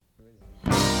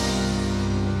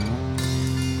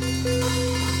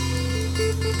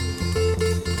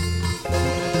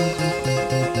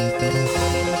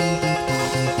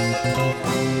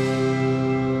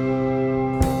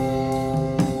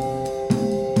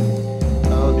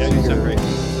great. You sound great.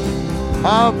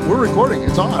 We're recording.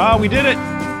 It's on. We did it.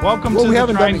 Welcome Well, to we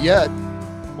haven't done it yet.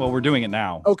 Well, we're doing it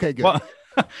now. Okay, good. Well,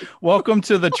 welcome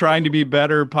to the Trying to Be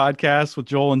Better podcast with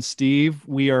Joel and Steve.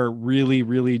 We are really,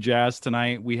 really jazzed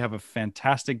tonight. We have a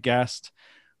fantastic guest.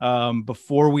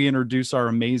 Before we introduce our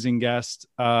amazing guest,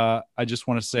 I just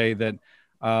want to say that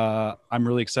I'm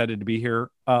really excited to be here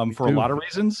for a lot of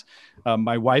reasons.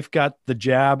 My wife got the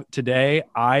jab today.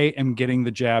 I am getting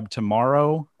the jab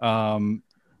tomorrow.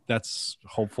 That's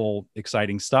hopeful,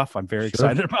 exciting stuff. I'm very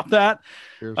excited about that.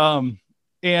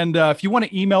 And if you want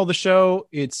to email the show,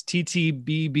 it's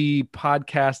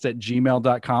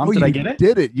ttbbpodcast@gmail.com. Oh, Did I get it?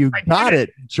 Did it? You got it,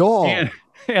 Joel.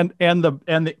 And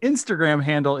the Instagram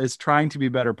handle is Trying to Be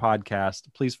Better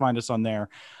Podcast. Please find us on there.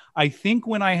 I think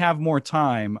when I have more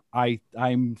time,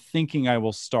 I'm thinking I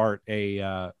will start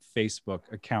a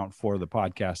Facebook account for the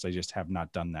podcast. I just have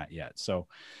not done that yet. So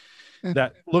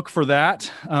look for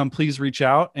that. Please reach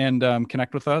out and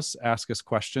connect with us, ask us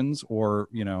questions, or,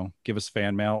 give us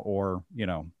fan mail, or,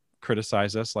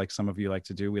 criticize us like some of you like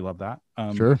to do. We love that.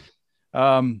 Sure.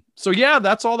 So yeah,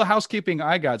 that's all the housekeeping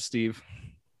I got, Steve.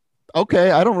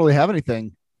 Okay. I don't really have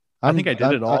anything. I think I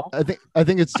did it all. I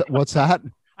think it's what's that?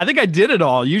 I think I did it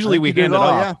all. Usually we hand it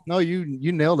off. Yeah. No,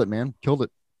 you nailed it, man. Killed it.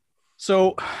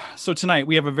 So tonight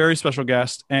we have a very special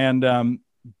guest, and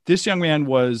this young man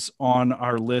was on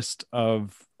our list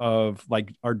of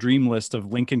like our dream list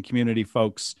of Lincoln community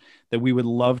folks that we would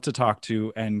love to talk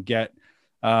to and get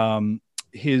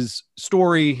his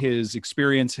story, his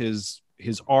experience, his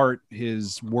art,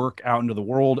 his work out into the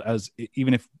world, as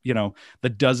even if, the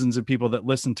dozens of people that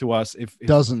listen to us, if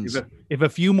a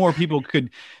few more people could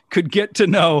get to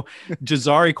know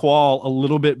Jazari Qual a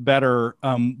little bit better,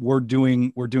 we're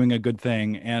doing a good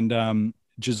thing. And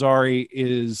Jazari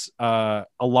is a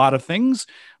lot of things,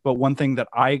 but one thing that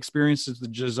I experienced is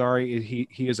that Jazari,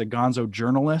 he is a gonzo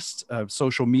journalist, a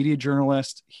social media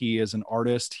journalist. He is an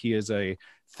artist. He is a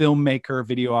filmmaker,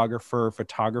 videographer,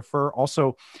 photographer,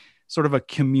 also sort of a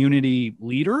community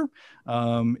leader,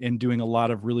 and doing a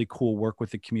lot of really cool work with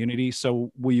the community.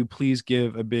 So will you please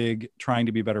give a big Trying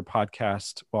to Be Better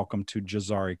podcast welcome to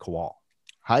Jazari Qual.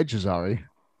 Hi, Jazari.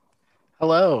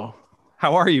 Hello.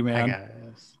 How are you, man? Hi,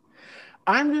 guys.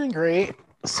 I'm doing great.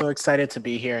 So excited to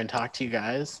be here and talk to you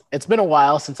guys. It's been a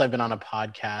while since I've been on a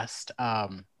podcast.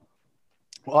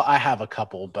 Well, I have a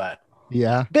couple, but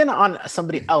been on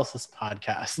somebody else's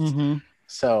podcast. Mm-hmm.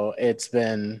 So it's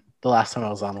been, the last time I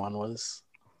was on one was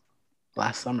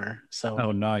last summer.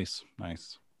 So nice.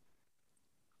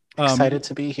 Excited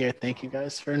to be here. Thank you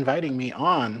guys for inviting me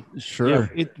on.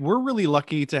 Sure. Yeah, we're really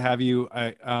lucky to have you.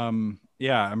 I'm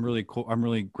really cool. I'm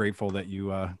really grateful that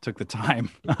you took the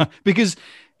time because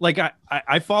like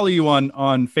I follow you on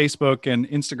Facebook and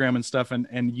Instagram and stuff,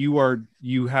 and you've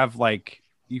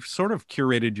sort of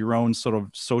curated your own sort of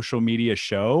social media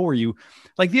show where you,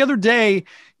 like the other day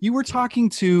you were talking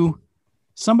to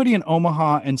somebody in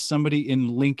Omaha and somebody in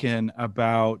Lincoln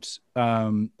about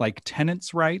like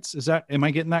tenants' rights. Am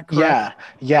I getting that correct?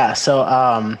 Yeah.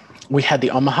 So we had the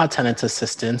Omaha Tenants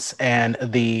Assistance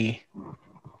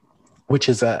which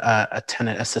is a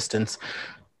tenant assistance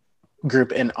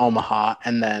group in Omaha,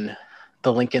 and then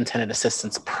the Lincoln Tenant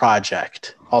Assistance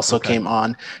Project also came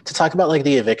on to talk about like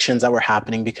the evictions that were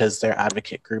happening, because they're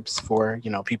advocate groups for,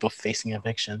 people facing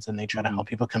evictions, and they try to help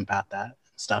people combat that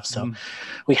stuff. So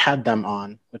we had them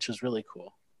on, which was really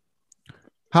cool.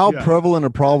 How prevalent a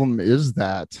problem is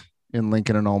that in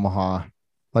Lincoln and Omaha?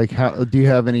 Like, how do you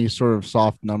have any sort of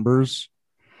soft numbers?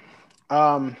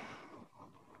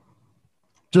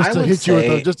 Just to hit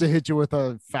you with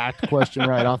a fact question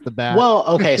right off the bat. Well,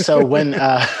 okay. So when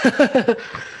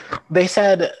they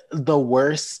said the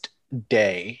worst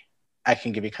day, I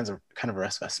can give you kind of a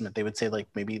rough estimate. They would say like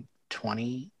maybe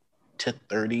 20 to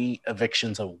 30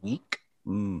 evictions a week.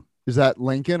 Is that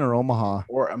Lincoln or Omaha?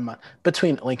 Or a month,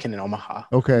 between Lincoln and Omaha.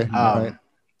 Okay. Right.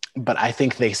 But I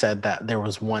think they said that there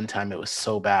was one time it was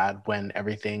so bad when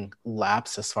everything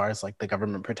lapsed as far as like the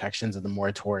government protections and the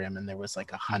moratorium, and there was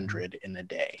like 100 in a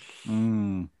day.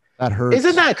 That hurts.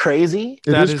 Isn't that crazy?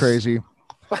 It is crazy.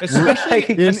 Especially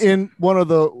in one of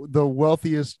the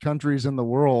wealthiest countries in the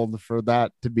world, for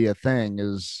that to be a thing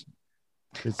is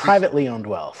privately owned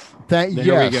wealth. There we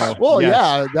go. Well,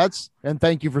 yes. And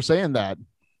thank you for saying that.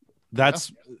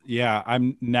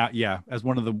 I'm now as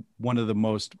one of the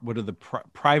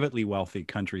privately wealthy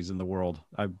countries in the world.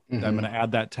 I'm going to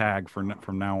add that tag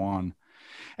from now on,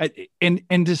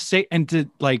 and to say, and to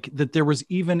like that there was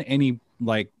even any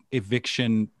like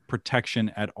eviction protection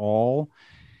at all,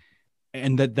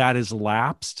 and that has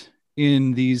lapsed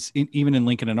even in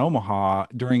Lincoln and Omaha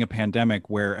during a pandemic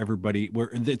where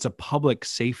it's a public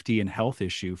safety and health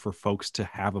issue for folks to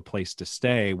have a place to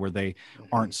stay where they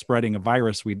aren't spreading a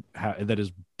virus that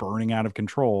is burning out of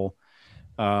control.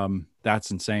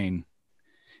 That's insane.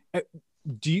 I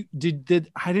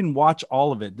didn't watch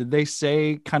all of it. Did they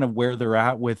say kind of where they're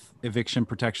at with eviction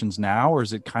protections now, or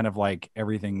is it kind of like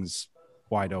everything's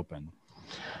wide open?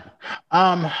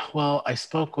 Well, I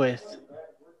spoke with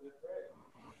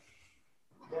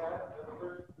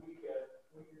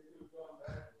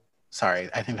Sorry,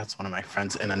 I think that's one of my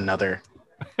friends in another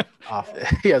office.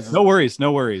 Yes. No worries.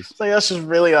 So that's just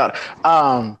really odd.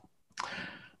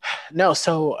 No,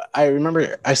 so I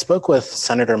remember I spoke with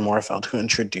Senator Moorfeld, who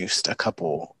introduced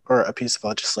a piece of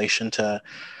legislation to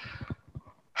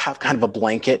have kind of a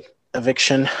blanket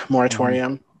eviction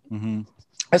moratorium. Mm-hmm.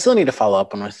 I still need to follow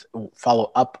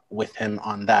up with him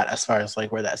on that as far as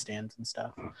like where that stands and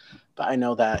stuff. But I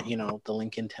know that, the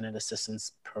Lincoln Tenant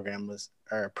Assistance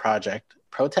project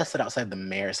protested outside the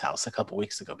mayor's house a couple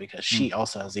weeks ago because she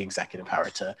also has the executive power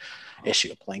to issue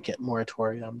a blanket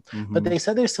moratorium. Mm-hmm. But they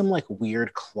said there's some like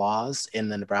weird clause in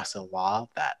the Nebraska law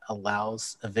that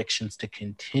allows evictions to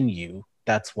continue.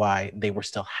 That's why they were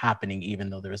still happening even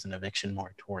though there was an eviction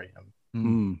moratorium.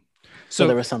 Mm-hmm. So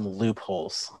there were some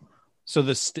loopholes. So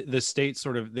the state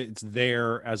sort of, it's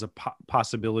there as a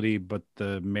possibility, but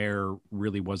the mayor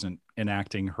really wasn't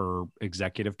enacting her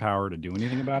executive power to do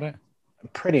anything about it?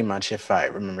 Pretty much, if I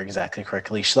remember exactly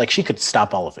correctly. She could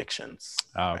stop all evictions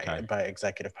by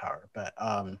executive power, but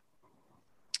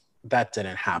that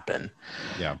didn't happen.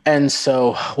 Yeah. And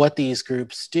so what these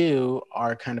groups do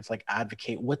are kind of like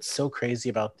advocate. What's so crazy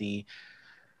about the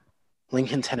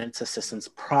Lincoln Tenants Assistance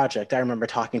Project, I remember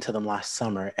talking to them last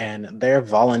summer, and they're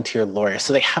volunteer lawyers.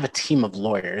 So they have a team of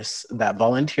lawyers that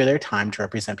volunteer their time to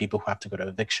represent people who have to go to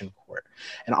eviction court.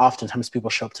 And oftentimes people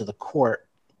show up to the court,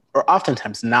 or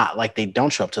oftentimes not, like they don't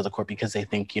show up to the court because they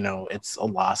think, it's a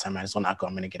loss. I might as well not go.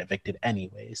 I'm going to get evicted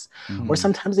anyways. Mm-hmm. Or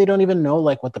sometimes they don't even know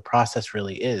like what the process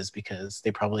really is because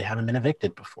they probably haven't been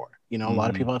evicted before. A lot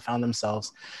of people have found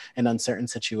themselves in uncertain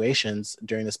situations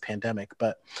during this pandemic.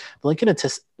 But the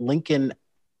Lincoln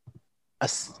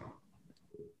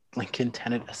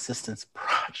Tenant Assistance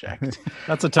Project.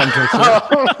 That's a tongue twister.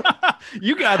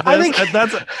 You got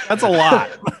this. That's a lot.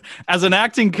 As an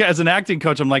acting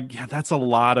coach, I'm like, yeah, that's a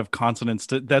lot of consonants.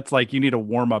 That's like you need a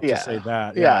warm up to say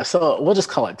that. Yeah. So we'll just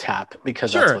call it TAP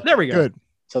because there we go. Good.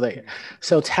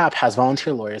 So TAP has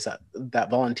volunteer lawyers that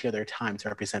volunteer their time to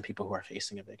represent people who are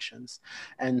facing evictions,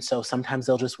 and so sometimes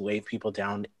they'll just wave people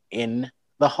down in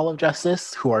the Hall of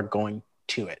Justice who are going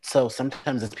to it. So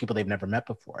sometimes it's people they've never met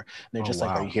before. And they're just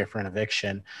like, are you here for an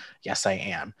eviction? Yes, I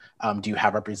am. Do you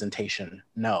have representation?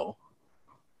 No.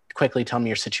 Quickly tell me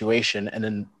your situation. And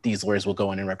then these lawyers will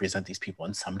go in and represent these people.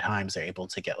 And sometimes they're able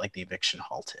to get like the eviction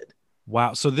halted.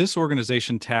 Wow. So this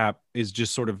organization TAP is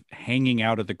just sort of hanging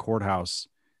out at the courthouse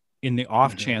in the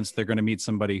off chance they're going to meet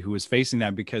somebody who is facing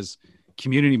that, because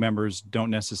community members don't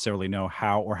necessarily know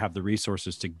how or have the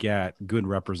resources to get good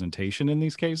representation in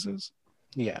these cases.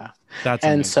 Yeah. That's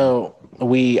amazing. And so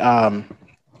we, I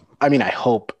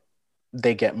hope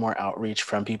they get more outreach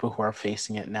from people who are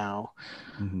facing it now,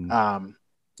 from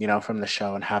the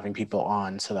show, and having people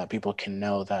on so that people can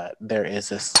know that there is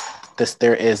this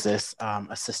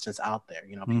assistance out there,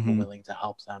 people willing to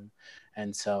help them.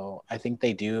 And so I think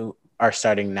are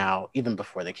starting now, even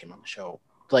before they came on the show,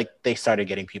 like they started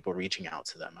getting people reaching out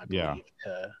to them, I believe,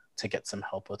 to get some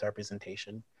help with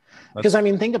representation. Because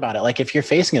think about it. Like if you're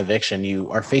facing eviction, you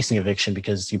are facing eviction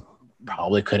because you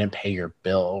probably couldn't pay your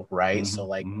bill, right? So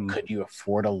could you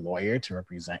afford a lawyer to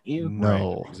represent you?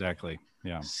 No. Right, exactly.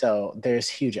 Yeah. So there's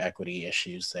huge equity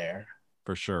issues there.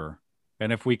 For sure.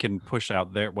 And if we can push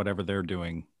out whatever they're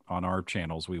doing on our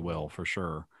channels, we will, for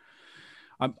sure.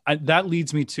 That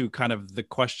leads me to kind of the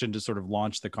question to sort of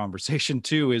launch the conversation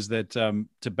too, is that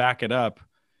to back it up,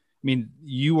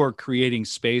 you are creating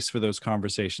space for those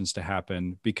conversations to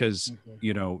happen because,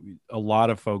 a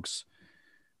lot of folks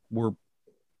were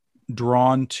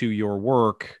drawn to your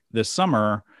work this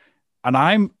summer. And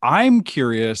I'm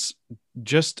curious,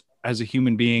 just as a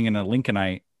human being and a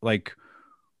Lincolnite, like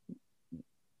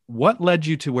what led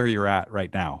you to where you're at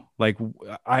right now? Like,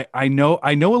 I know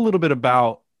a little bit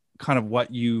about kind of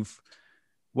what you've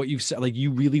said, like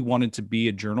you really wanted to be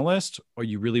a journalist, or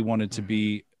you really wanted to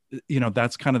be,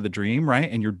 that's kind of the dream,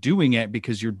 right? And you're doing it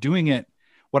because you're doing it.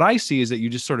 What I see is that you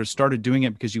just sort of started doing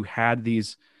it because you had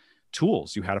these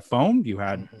tools. You had a phone, you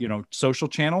had, social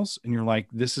channels, and you're like,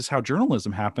 this is how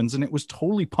journalism happens. And it was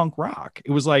totally punk rock.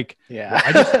 It was like,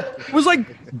 it was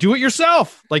like, do it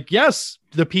yourself. Like, yes,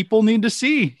 the people need to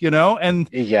see, and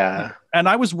And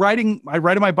I riding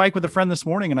my bike with a friend this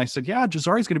morning, and I said, yeah,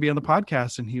 Jazari's going to be on the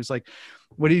podcast. And he was like,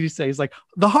 what did he say? He's like,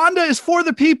 the Honda is for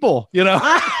the people, you know?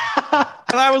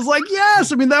 And I was like,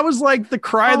 yes. I mean, that was like the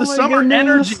cry of the summer.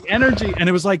 Goodness. Energy. And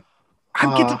it was like,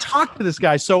 I get to talk to this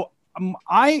guy. So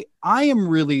I am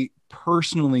really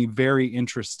personally very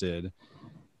interested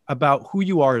about who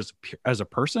you are as a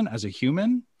person, as a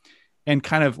human, and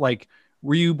kind of like,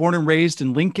 were you born and raised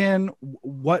in Lincoln?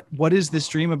 What is this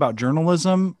dream about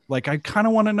journalism? Like, I kind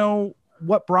of want to know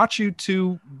what brought you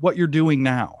to what you're doing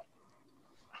now.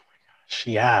 Oh my gosh.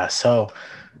 Yeah. So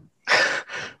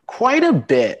quite a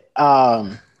bit.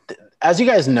 As you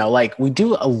guys know, like, we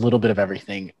do a little bit of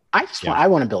everything. I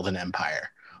want to build an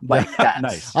empire. Like, that's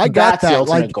nice. I got that.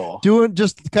 Like, goal. Doing,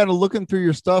 just kind of looking through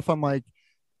your stuff, I'm like,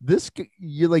 this,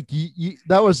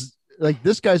 that was like,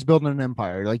 this guy's building an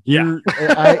empire. Like,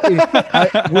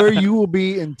 where you will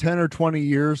be in 10 or 20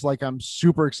 years. Like, I'm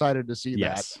super excited to see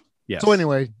that. Yes. So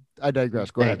anyway, I digress.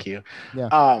 Go ahead. Thank you.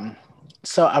 Yeah.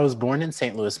 So I was born in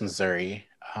St. Louis, Missouri,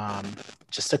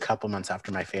 just a couple months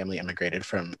after my family immigrated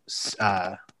from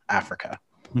Africa.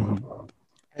 Mm-hmm.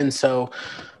 And so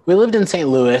we lived in St.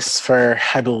 Louis for,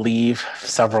 I believe,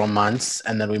 several months.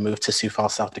 And then we moved to Sioux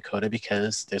Falls, South Dakota,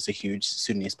 because there's a huge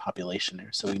Sudanese population there.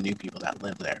 So we knew people that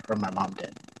lived there, or my mom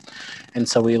did. And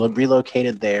so we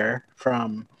relocated there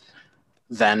from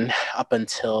then up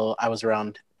until I was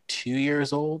around 2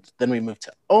 years old. Then we moved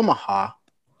to Omaha.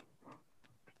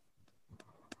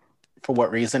 For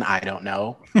what reason, I don't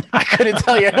know. I couldn't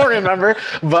tell you. I don't remember.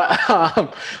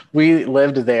 But we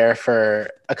lived there for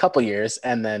a couple years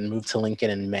and then moved to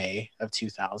Lincoln in May of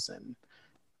 2000,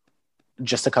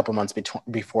 just a couple months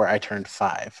before I turned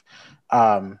 5.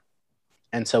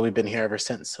 And so we've been here ever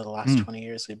since. So the last 20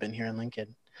 years, we've been here in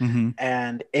Lincoln. Mm-hmm.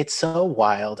 And it's so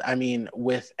wild. I mean,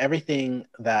 with everything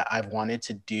that I've wanted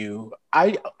to do,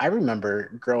 I remember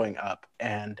growing up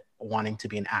and wanting to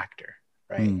be an actor,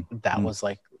 right? That was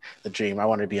like the dream. I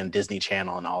wanted to be on Disney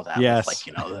Channel and all that. Yes. With, like,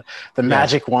 you know, the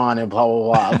magic wand and blah,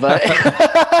 blah, blah.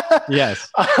 But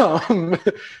yes.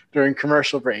 During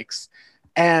commercial breaks.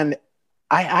 And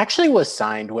I actually was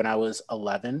signed when I was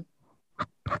 11.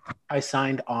 I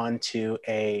signed on to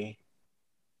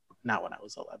not when I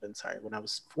was 11, sorry, when I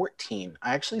was 14.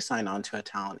 I actually signed on to a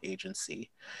talent agency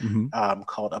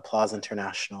called Applause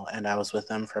International. And I was with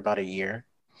them for about a year.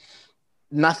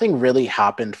 Nothing really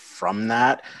happened from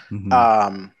that.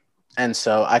 And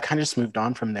so I kind of just moved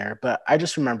on from there. But I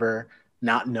just remember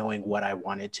not knowing what I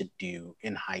wanted to do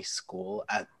in high school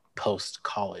at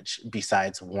post-college,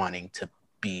 besides wanting to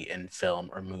be in film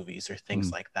or movies or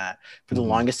things like that. For the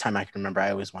longest time I can remember,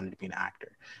 I always wanted to be an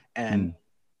actor. And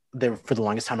for the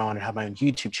longest time, I wanted to have my own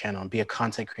YouTube channel and be a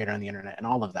content creator on the internet and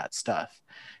all of that stuff.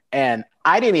 And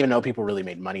I didn't even know people really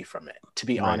made money from it, to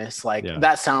be honest. Like,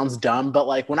 that sounds dumb, but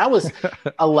like when I was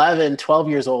 11, 12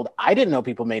 years old, I didn't know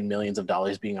people made millions of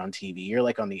dollars being on TV or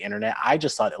like on the internet. I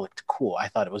just thought it looked cool. I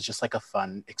thought it was just like a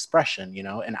fun expression, you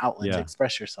know, an outlet to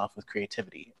express yourself with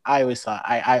creativity. I always thought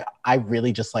I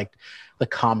really just liked the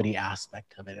comedy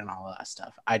aspect of it and all of that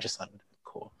stuff. I just thought it would be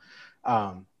cool.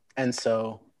 And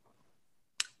so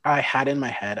I had in my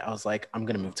head, I was like, I'm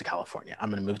going to move to California.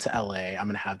 I'm going to move to LA. I'm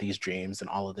going to have these dreams and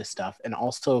all of this stuff. And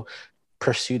also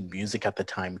pursued music at the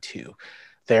time too.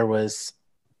 There was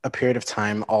a period of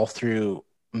time all through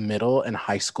middle and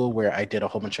high school where I did a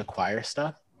whole bunch of choir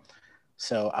stuff.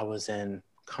 So I was in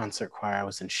concert choir. I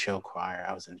was in show choir.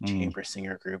 I was in chamber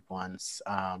singer group once.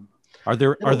 Are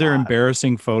there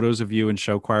embarrassing photos of you in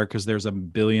show choir? Because there's a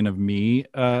billion of me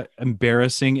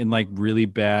embarrassing in like really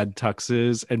bad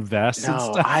tuxes and vests and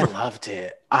stuff. I loved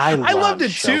it. I loved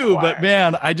it too, choir. But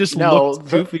man, I just looked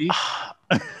goofy.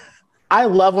 I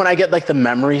love when I get like the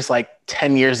memories like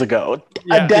 10 years ago,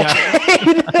 a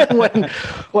decade, when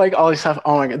like all this stuff.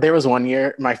 Oh my God. There was one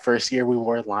year, my first year, we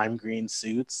wore lime green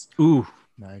suits. Ooh,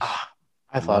 nice.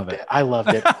 I loved it. I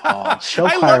loved it all. Show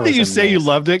I love that you say you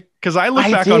loved it, because I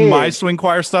look back on my swing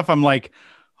choir stuff. I'm like,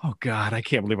 oh God, I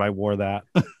can't believe I wore that.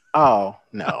 Oh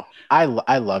no, I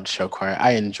loved show choir.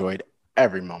 I enjoyed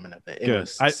every moment of it. It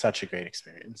was such a great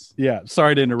experience. Yeah,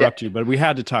 sorry to interrupt you, but we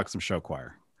had to talk some show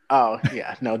choir. Oh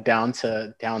yeah, no, down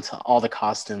to all the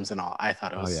costumes and all. I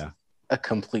thought it was a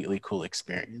completely cool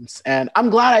experience, and I'm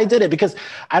glad I did it, because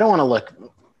I don't want to look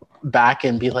back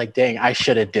and be like, dang, I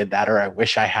should have did that, or I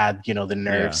wish I had, you know, the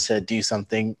nerves to do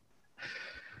something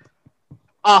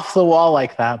off the wall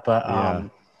like that. But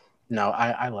no,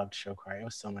 I loved show choir. It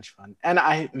was so much fun, and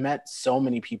I met so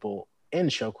many people in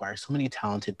show choir, so many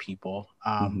talented people,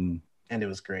 and it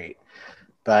was great.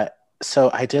 But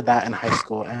so I did that in high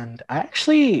school, and I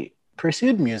actually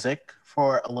pursued music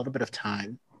for a little bit of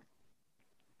time,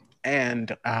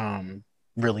 and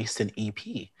released an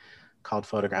EP called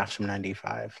Photographs from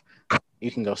 95.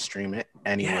 You can go stream it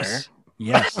anywhere.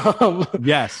 Yes.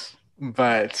 Yes.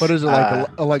 But what is it, like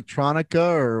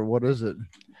electronica, or what is it?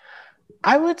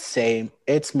 I would say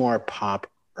it's more pop,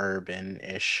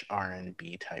 urban-ish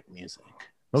R&B type music.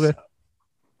 Okay. So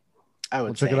I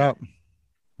would check it out.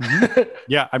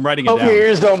 Yeah, I'm writing it Hope down. your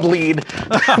ears don't bleed.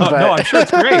 No, I'm sure it's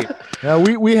great. Yeah,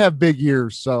 we have big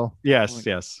ears, so yes.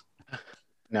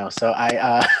 No, so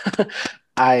I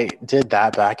I did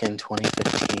that back in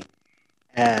 2015,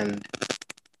 and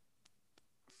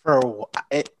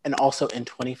and also in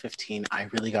 2015 I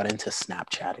really got into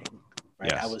Snapchatting.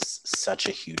 Right, Yes. I was such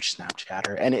a huge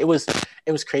Snapchatter, and it was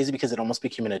crazy because it almost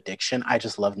became an addiction. I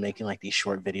just loved making like these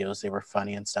short videos. They were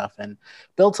funny and stuff, and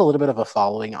built a little bit of a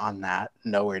following on that.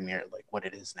 Nowhere near like what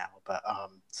it is now, but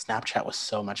Snapchat was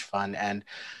so much fun. And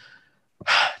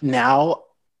now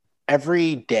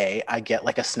every day I get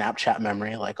like a Snapchat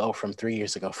memory, like, oh, from 3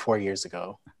 years ago, 4 years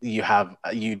ago, you have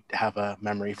a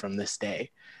memory from this day.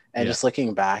 And just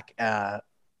looking back,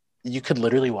 you could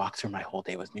literally walk through my whole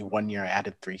day with me. One year I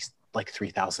added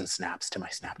 3,000 snaps to my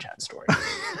Snapchat story.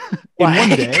 In one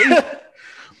day?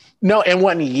 No, in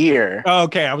 1 year. Oh,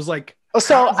 okay. I was like,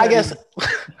 so I guess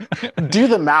do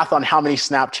the math on how many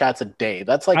Snapchats a day.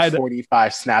 That's like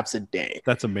 45 snaps a day.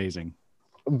 That's amazing.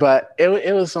 But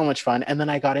it was so much fun. And then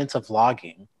I got into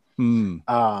vlogging,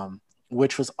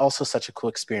 which was also such a cool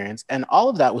experience. And all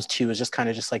of that was just kind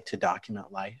of just like to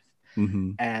document life.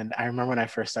 Mm-hmm. And I remember when I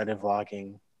first started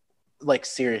vlogging, like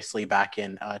seriously back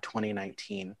in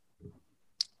 2019,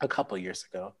 a couple years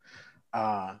ago,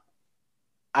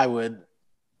 I would,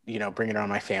 bring it around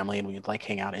my family and we'd like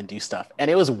hang out and do stuff. And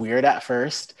it was weird at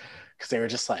first because they were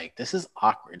just like, this is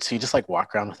awkward. So you just like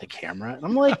walk around with a camera. And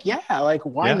I'm like, yeah, like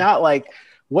why not? Like,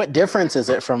 what difference is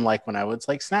it from like when I was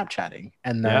like Snapchatting?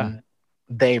 And then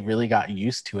they really got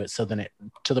used to it. So then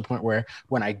to the point where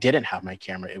when I didn't have my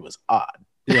camera, it was odd.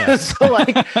 Yeah. So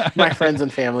like my friends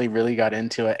and family really got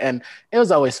into it, and it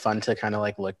was always fun to kind of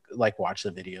like watch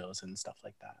the videos and stuff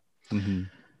like that. Mm-hmm.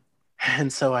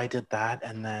 And so I did that,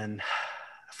 and then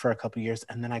for a couple of years,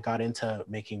 and then I got into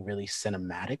making really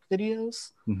cinematic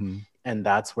videos, and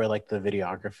that's where like the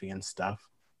videography and stuff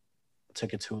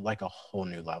took it to like a whole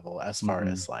new level as far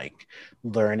as like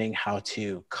learning how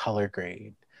to color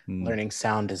grade, learning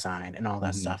sound design, and all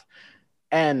that stuff.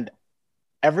 And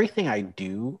everything I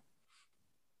do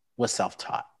was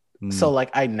self-taught. So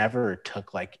like I never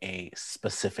took like a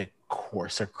specific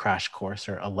course or crash course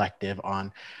or elective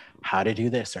on how to do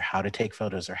this or how to take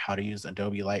photos or how to use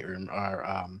Adobe Lightroom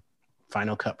or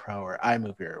Final Cut Pro or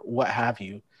iMovie or what have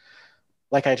you.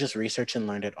 Like I just researched and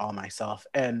learned it all myself.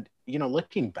 And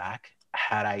looking back,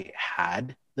 had I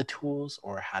had the tools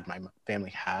or had my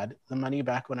family had the money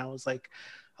back when I was like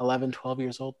 11, 12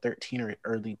 years old, 13 or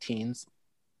early teens,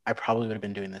 I probably would have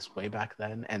been doing this way back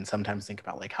then, and sometimes think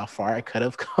about like how far I could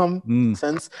have come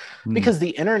since, because the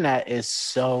internet is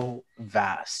so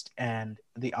vast and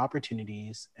the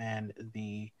opportunities and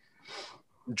the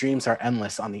dreams are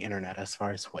endless on the internet as far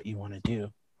as what you want to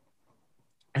do.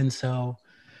 And so,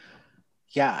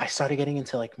 yeah, I started getting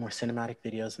into like more cinematic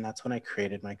videos, and that's when I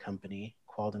created my company,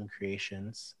 Qualdom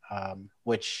Creations,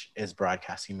 which is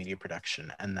broadcasting media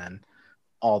production. And then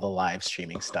all the live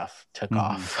streaming stuff took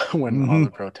off when all the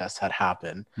protests had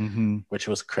happened, which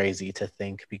was crazy to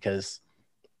think, because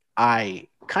I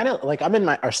kind of like, I'm in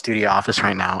our studio office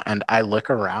right now, and I look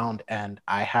around and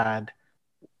I had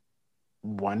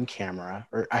one camera,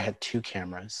 or I had two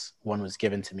cameras. One was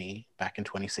given to me back in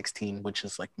 2016, which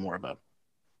is like more of a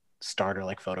starter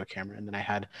like photo camera. And then I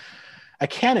had a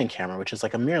Canon camera, which is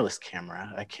like a mirrorless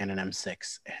camera, a Canon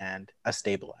M6, and a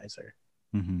stabilizer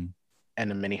and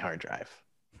a mini hard drive.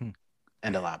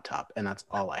 And a laptop, and that's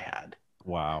all I had.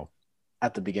 Wow.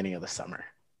 At the beginning of the summer.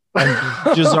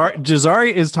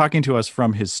 Jazari is talking to us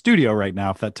from his studio right now,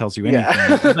 if that tells you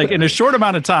anything. Like in a short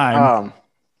amount of time.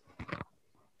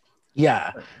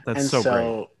 Yeah. That's so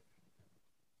great.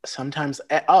 Sometimes,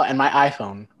 and my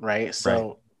iPhone, right?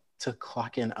 So to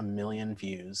clock in 1 million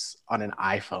views on an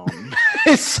iPhone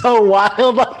is so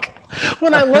wild. Like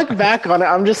when I look back on it,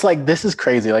 I'm just like, this is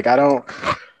crazy. Like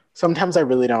sometimes I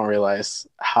really don't realize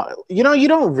how, you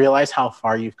don't realize how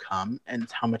far you've come and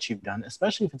how much you've done,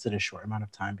 especially if it's in a short amount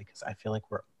of time, because I feel like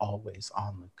we're always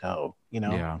on the go,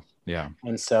 Yeah.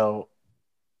 And so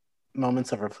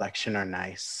moments of reflection are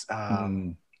nice.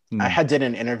 I did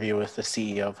an interview with the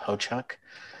CEO of Ho-Chuk,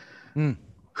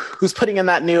 who's putting in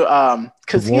that new,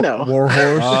 because,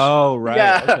 Warhorse. Oh, right.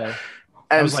 Yeah. Okay.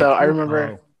 And so I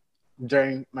remember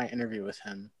during my interview with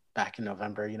him back in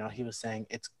November, he was saying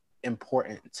it's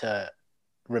important to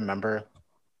remember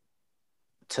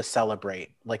to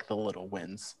celebrate like the little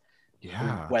wins,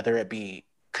 Yeah. whether it be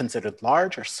considered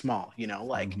large or small, you know,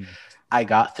 like Mhm. I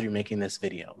got through making this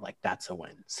video, like that's a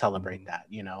win, celebrate that,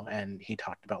 you know. And he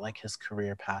talked about like his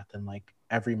career path and like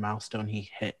every milestone he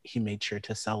hit, he made sure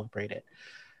to celebrate it,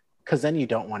 because then you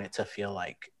don't want it to feel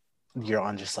like you're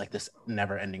on just like this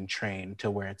never ending train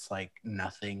to where it's like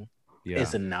nothing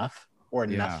is enough or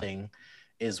nothing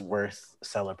is worth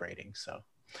celebrating. So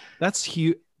that's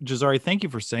huge. Jazari, thank you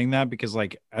for saying that, because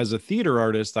like as a theater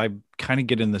artist, I kind of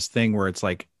get in this thing where it's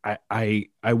like I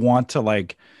want to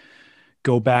like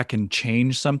go back and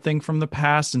change something from the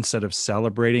past instead of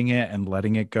celebrating it and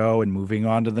letting it go and moving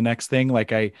on to the next thing.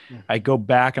 Like I go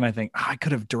back and I think, I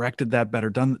could have directed that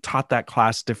better, taught that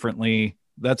class differently.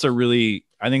 I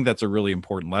think that's a really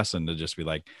important lesson, to just be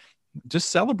like, just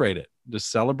celebrate it. Just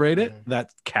celebrate it.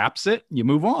 That caps it. You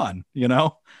move on, you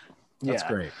know? That's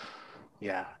great.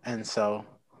 Yeah. And so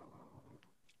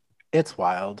it's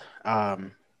wild.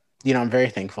 You know, I'm very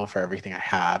thankful for everything I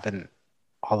have and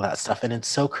all that stuff. And it's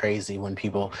so crazy when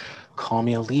people call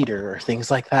me a leader or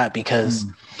things like that, because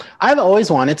I've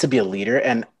always wanted to be a leader.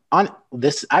 And on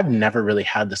this, I've never really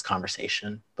had this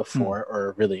conversation before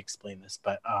or really explained this.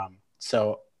 But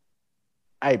so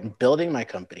I'm building my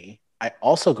company. I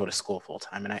also go to school full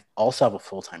time, and I also have a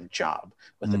full time job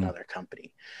with another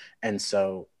company. And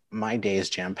so my day is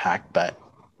jam packed, but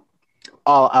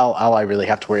all I really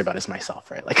have to worry about is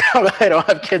myself, right? Like I don't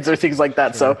have kids or things like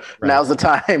that. Sure, so now's the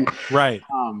time. Right.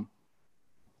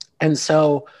 And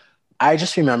so I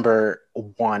just remember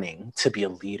wanting to be a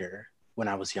leader when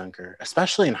I was younger,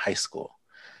 especially in high school.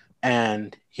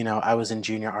 And, you know, I was in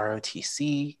junior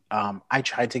ROTC. I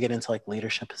tried to get into like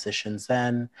leadership positions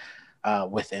then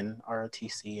within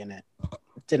ROTC, and it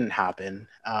didn't happen.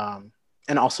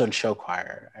 And also in show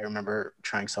choir, I remember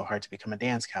trying so hard to become a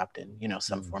dance captain, you know,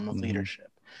 some form of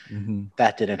leadership.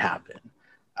 That didn't happen.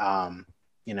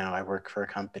 You know, I work for a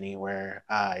company where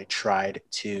I tried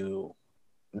to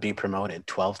be promoted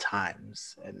 12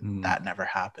 times, and that never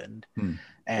happened.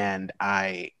 And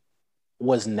I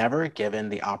was never given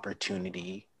the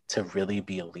opportunity to really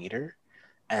be a leader.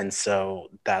 And so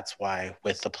that's why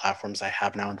with the platforms I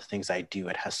have now and the things I do,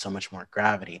 it has so much more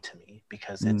gravity to me,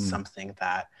 because it's something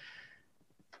that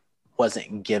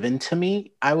wasn't given to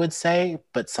me, I would say,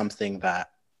 but something that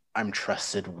I'm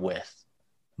trusted with.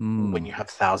 When you have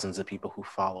thousands of people who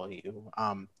follow you,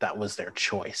 that was their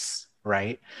choice,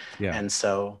 right? Yeah. And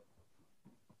so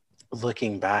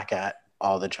looking back at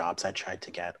all the jobs I tried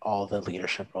to get, all the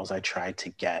leadership roles I tried to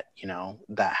get, you know,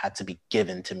 that had to be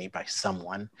given to me by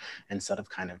someone instead of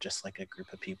kind of just like a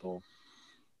group of people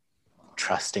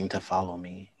trusting to follow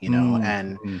me, you know,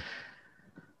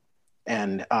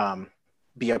 and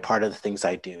be a part of the things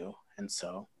I do. And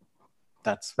so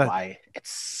that's why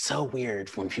it's so weird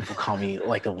when people call me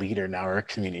like a leader now, or a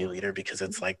community leader, because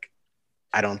it's like,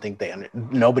 I don't think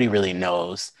nobody really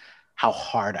knows how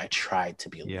hard I tried to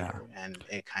be a leader, and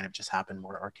it kind of just happened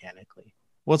more organically.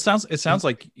 Well, it sounds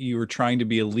like you were trying to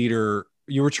be a leader.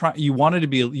 You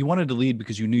wanted to lead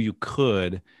because you knew you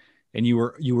could, and you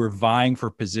were vying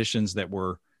for positions that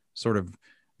were sort of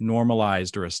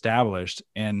normalized or established.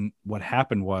 And what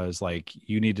happened was like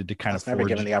you needed to kind of never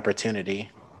given the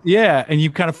opportunity. Yeah, and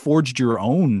you kind of forged your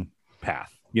own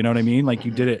path. You know what I mean? Like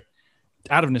you did it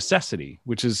out of necessity,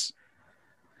 which is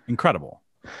incredible.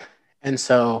 And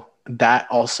so that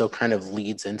also kind of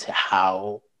leads into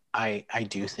how I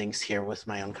do things here with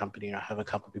my own company. You know, I have a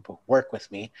couple of people who work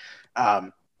with me.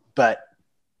 But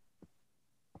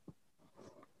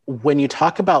when you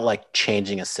talk about like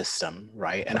changing a system,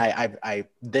 right? And I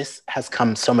this has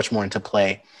come so much more into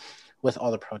play with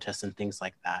all the protests and things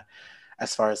like that,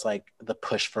 as far as like the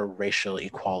push for racial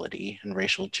equality and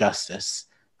racial justice,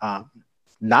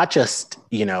 not just,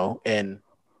 you know, in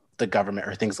the government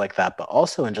or things like that, but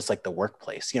also in just like the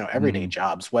workplace, you know, everyday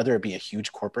jobs, whether it be a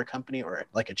huge corporate company or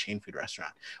like a chain food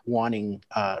restaurant, wanting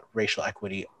racial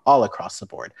equity all across the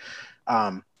board.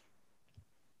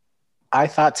 I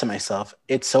thought to myself,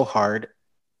 it's so hard.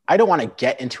 I don't want to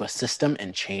get into a system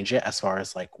and change it as far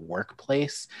as like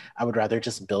workplace. I would rather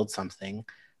just build something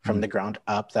from the ground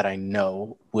up that I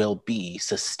know will be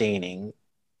sustaining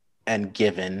and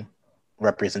given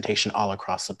representation all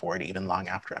across the board, even long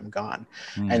after I'm gone.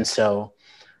 And so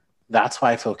that's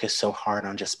why I focus so hard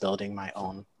on just building my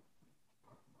own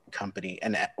company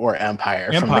or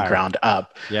empire from the ground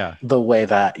up. Yeah. The way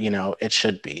that, you know, it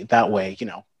should be. That way, you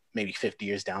know, maybe 50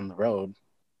 years down the road,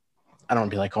 I don't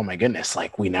be like, oh my goodness,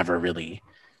 like we never really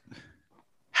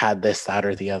had this, that,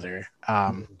 or the other.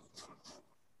 And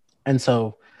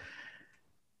so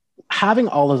having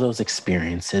all of those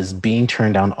experiences, being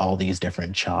turned down all these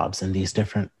different jobs and these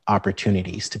different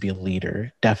opportunities to be a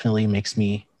leader definitely makes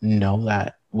me know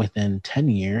that within 10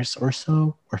 years or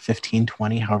so, or 15,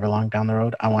 20, however long down the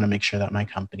road, I want to make sure that my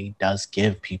company does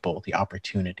give people the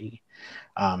opportunity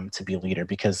to be a leader,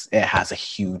 because it has a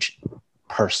huge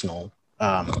personal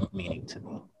meaning to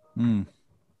me.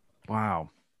 Wow.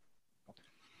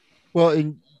 Well,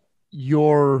 in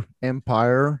your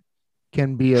empire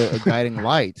can be a guiding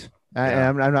light. Yeah.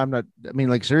 I'm not, I mean,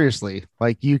 like, seriously,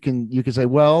 like you can say,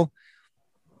 well,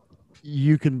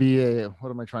 you can be what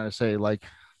am I trying to say? Like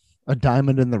a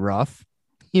diamond in the rough,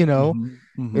 in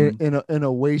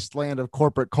a wasteland of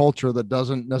corporate culture that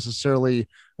doesn't necessarily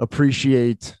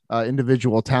appreciate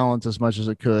individual talents as much as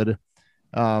it could.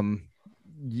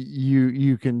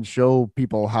 You can show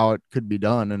people how it could be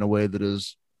done in a way that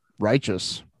is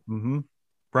righteous.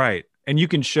 Right. And you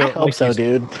can show. I hope so,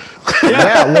 dude.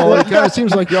 Yeah. Well, it kind of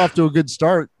seems like you're off to a good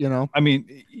start, I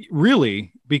mean,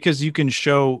 really, because you can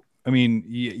show,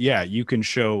 you can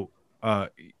show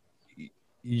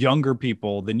younger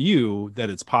people than you that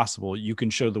it's possible. You can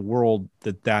show the world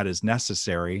that is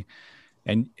necessary.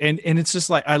 And it's just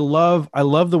like, I love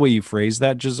the way you phrase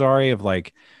that, Jazari, of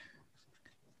like,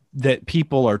 that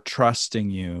people are trusting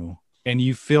you, and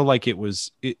you feel like it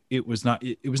was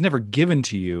never given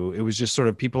to you. It was just sort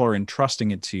of, people are entrusting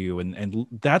it to you. And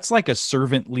that's like a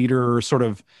servant leader sort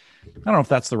of, I don't know if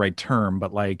that's the right term,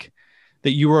 but like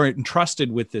that you are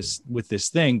entrusted with this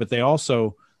thing, but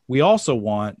we also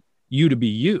want you to be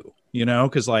you,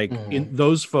 cause like in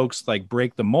those folks like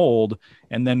break the mold,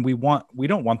 and then we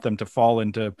don't want them to fall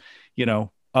into,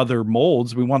 other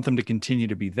molds. We want them to continue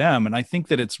to be them. And I think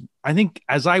that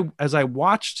as I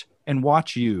watched and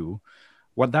watch you,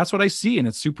 that's what I see. And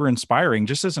it's super inspiring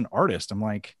just as an artist. I'm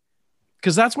like,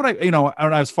 cause that's what when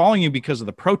I was following you because of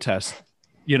the protest,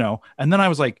 and then I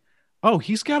was like, oh,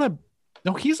 he's a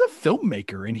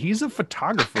filmmaker and he's a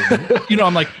photographer.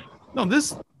 I'm like, no,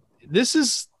 this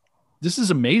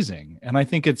is amazing. And I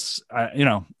think it's,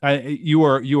 you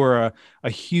are a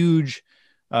huge,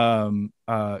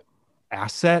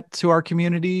 asset to our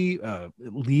community,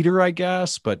 leader, I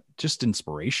guess, but just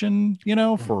inspiration,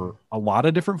 for a lot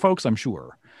of different folks, I'm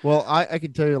sure. Well, I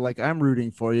can tell you, like, I'm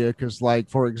rooting for you because, like,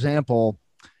 for example,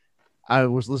 I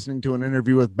was listening to an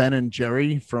interview with Ben and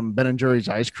Jerry from Ben and Jerry's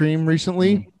Ice Cream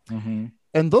recently.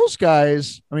 And those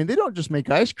guys, I mean, they don't just make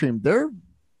ice cream. They're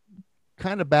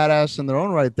kind of badass in their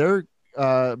own right. They're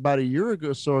about a year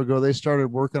ago, they started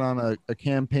working on a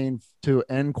campaign to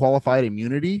end qualified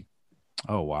immunity.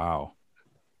 Oh, wow.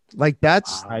 Like I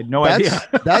had no idea.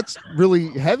 That's really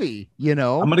heavy, I'm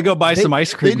gonna go buy some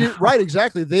ice cream. Right,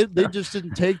 exactly. They just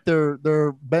didn't take their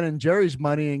Ben and Jerry's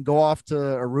money and go off to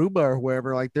Aruba or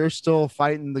wherever. Like, they're still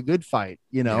fighting the good fight,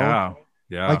 Yeah.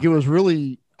 Like, it was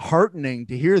really heartening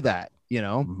to hear that,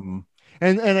 And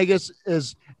I guess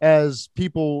as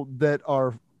people that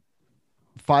are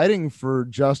fighting for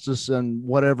justice and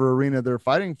whatever arena they're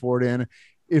fighting for it in,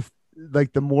 if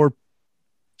like the more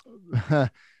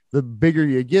the bigger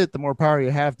you get, the more power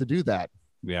you have to do that.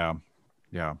 Yeah.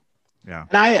 And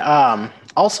I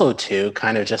also too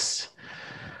kind of just,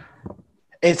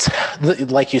 it's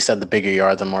like you said, the bigger you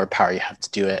are, the more power you have to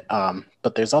do it.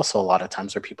 But there's also a lot of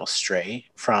times where people stray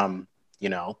from,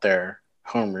 their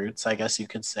home roots, I guess you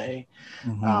could say.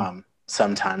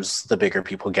 Sometimes the bigger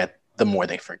people get, the more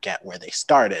they forget where they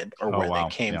started or where they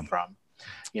came from,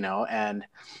 and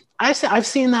I've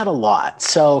seen that a lot.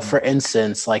 So for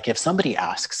instance, like if somebody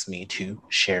asks me to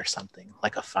share something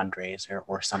like a fundraiser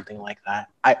or something like that,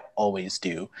 I always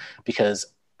do, because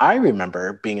I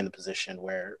remember being in the position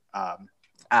where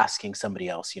asking somebody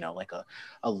else, like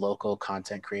a local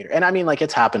content creator. And I mean, like,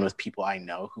 it's happened with people I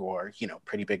know who are,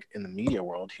 pretty big in the media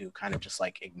world, who kind of just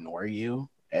like ignore you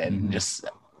and just,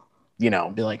 be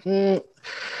like,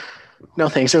 no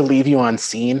thanks, or leave you on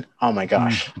scene. Oh my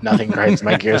gosh, nothing grinds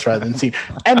my gears rather than scene.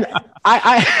 And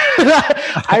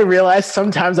I realize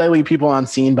sometimes I leave people on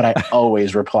scene, but I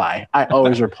always reply.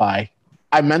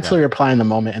 I mentally reply in the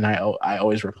moment, and I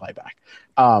always reply back.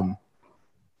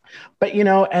 But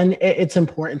and it's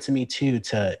important to me too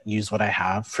to use what I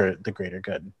have for the greater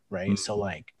good, right? So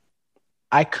like,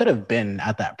 I could have been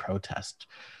at that protest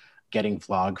getting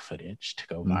vlog footage to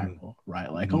go viral,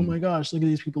 right? Like, oh my gosh, look at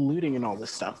these people looting and all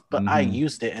this stuff. But I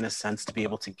used it in a sense to be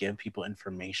able to give people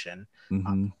information,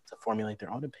 to formulate their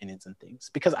own opinions and things.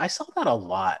 Because I saw that a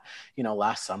lot,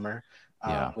 last summer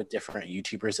with different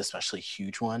YouTubers, especially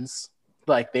huge ones.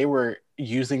 Like, they were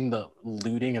using the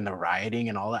looting and the rioting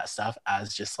and all that stuff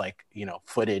as just like,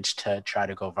 footage to try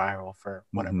to go viral for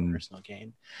whatever personal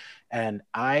gain. And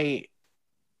I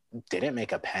didn't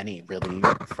make a penny really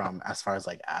from as far as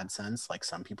like AdSense, like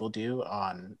some people do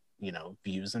on, you know,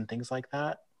 views and things like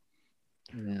that.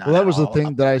 None Well, that at was the all.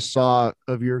 thing that I saw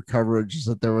of your coverage, is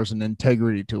that there was an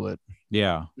integrity to it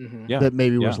Yeah. Mhm. Yeah. that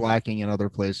maybe Yeah. was lacking in other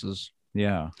places.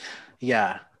 Yeah.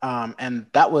 Yeah. And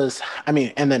that was, I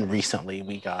mean, and then recently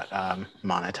we got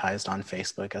monetized on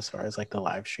Facebook as far as like the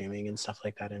live streaming and stuff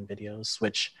like that in videos,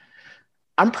 which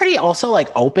I'm pretty also like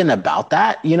open about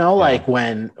that, you know, Yeah. like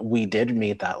when we did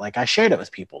meet that, like I shared it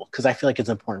with people because I feel like it's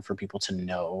important for people to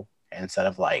know instead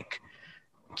of like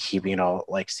keeping it all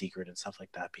like secret and stuff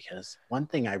like that. Because one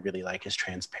thing I really like is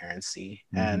transparency,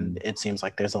 and it seems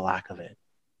like there's a lack of it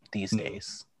these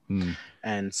days.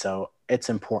 And so it's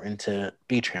important to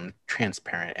be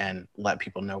transparent and let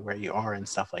people know where you are and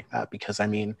stuff like that. Because I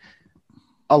mean,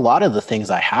 a lot of the things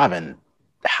I have and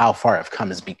how far I've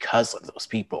come is because of those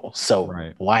people. So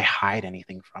Right. why hide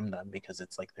anything from them? Because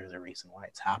it's like there's a reason why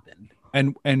it's happened.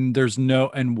 And there's no,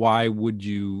 and why would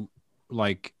you,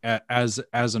 like, as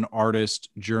an artist,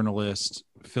 journalist,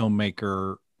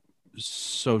 filmmaker,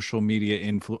 social media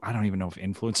I don't even know if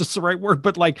influence is the right word,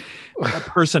 but like a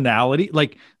personality,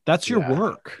 like that's your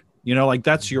work, you know, like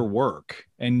that's your work,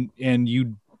 and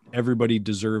you, everybody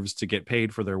deserves to get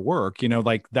paid for their work, you know,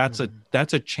 like that's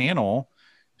a channel.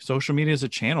 Social media is a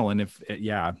channel, and if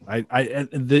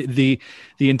the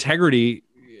integrity,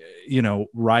 you know,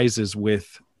 rises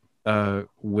with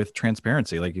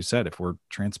transparency. Like you said, if we're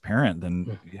transparent,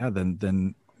 then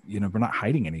then you know, we're not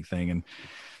hiding anything. And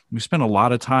we spend a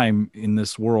lot of time in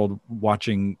this world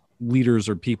watching leaders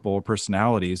or people or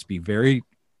personalities be very,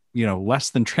 you know,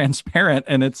 less than transparent,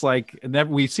 and it's like, and then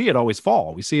we see it always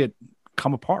fall, we see it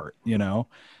come apart, you know.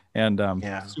 And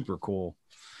super cool.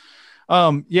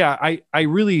 I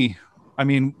really, I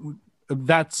mean,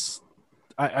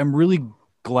 I'm really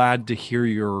glad to hear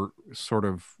your sort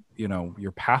of, you know,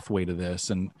 your pathway to this.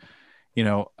 And, you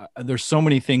know, there's so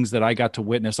many things that I got to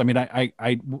witness. I mean,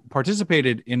 I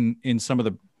participated in some of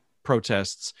the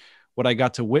protests. What I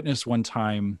got to witness one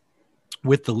time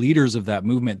with the leaders of that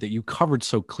movement that you covered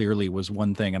so clearly was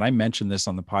one thing. And I mentioned this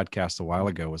on the podcast a while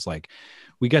ago, was like,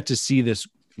 we got to see this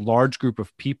large group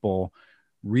of people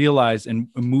realize and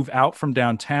move out from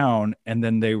downtown. And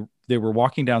then they were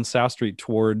walking down South Street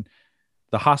toward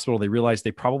the hospital. They realized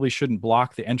they probably shouldn't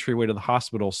block the entryway to the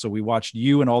hospital. So we watched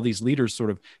you and all these leaders sort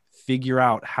of figure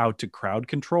out how to crowd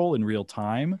control in real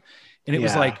time. And it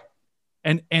was like,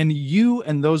 and you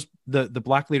and those, the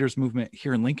Black Leaders movement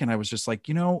here in Lincoln, I was just like,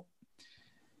 you know,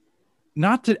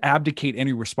 not to abdicate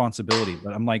any responsibility,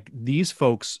 but I'm like, these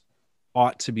folks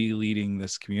ought to be leading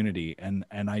this community. And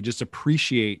I just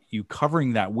appreciate you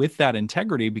covering that with that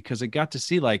integrity, because I got to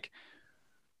see, like,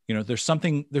 you know, there's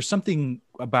something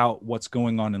about what's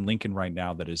going on in Lincoln right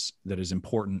now that is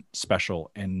important,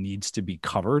 special, and needs to be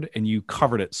covered. And you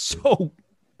covered it so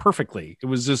perfectly. It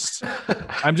was just,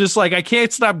 I'm just like, I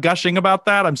can't stop gushing about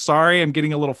that. I'm sorry, I'm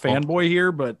getting a little fanboy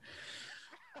here, but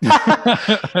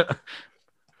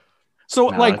so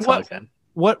no, like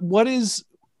what is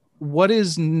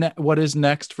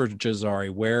next for Jazari?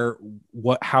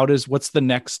 What's the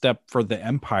next step for the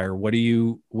Empire? What are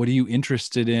you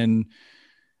interested in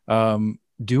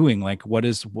doing? Like, what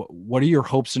are your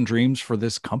hopes and dreams for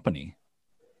this company?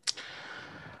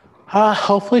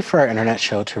 Hopefully for our internet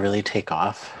show to really take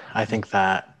off. I think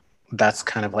that's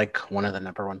kind of like one of the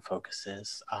number one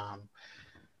focuses.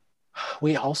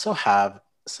 We also have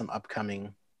some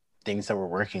upcoming things that we're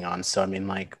working on. So, I mean,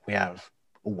 like, we have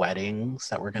weddings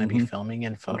that we're going to be filming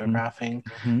and photographing,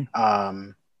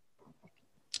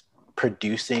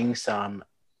 producing some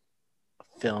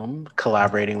film,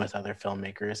 collaborating with other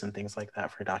filmmakers and things like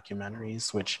that for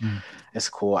documentaries, which is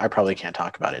cool. I probably can't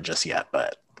talk about it just yet,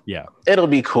 but yeah, it'll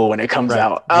be cool when it comes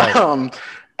out. Right.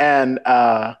 And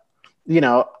you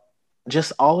know,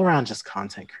 just all around just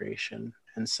content creation.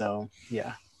 And so,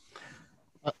 yeah.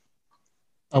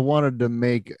 I wanted to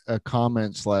make a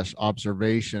comment /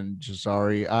 observation,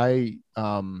 Jazari. I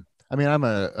mean, I'm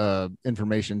a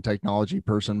information technology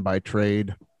person by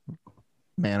trade,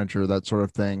 manager, that sort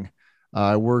of thing.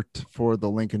 I worked for the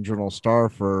Lincoln Journal-Star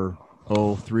for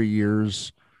 3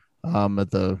 years. I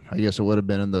guess it would have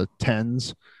been in the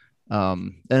tens.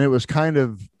 And it was kind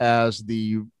of as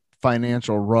the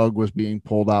financial rug was being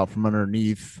pulled out from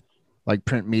underneath, like,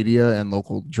 print media and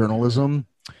local journalism.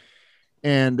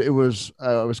 And I was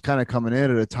kind of coming in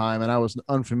at a time, and I was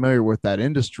unfamiliar with that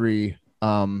industry.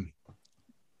 But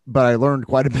I learned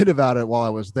quite a bit about it while I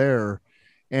was there.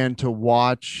 And to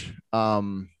watch,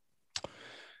 I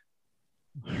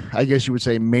guess you would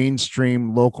say,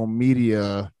 mainstream local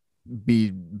media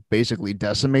be basically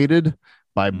decimated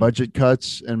by budget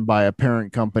cuts and by a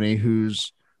parent company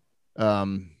whose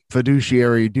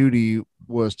fiduciary duty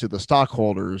was to the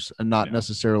stockholders and not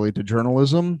necessarily to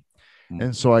journalism.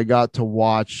 And so I got to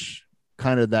watch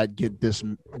kind of that get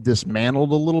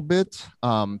dismantled a little bit,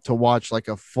 to watch like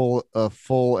a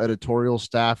full editorial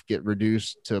staff get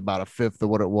reduced to about a fifth of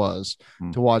what it was,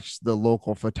 to watch the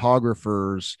local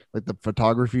photographers, like the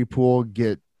photography pool,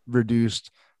 get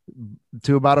reduced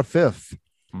to about a fifth,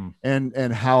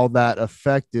 and how that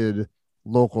affected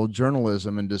local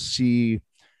journalism, and to see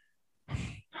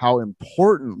how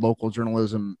important local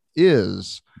journalism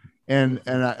is. And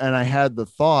I had the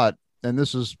thought, and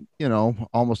this is,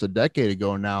 almost a decade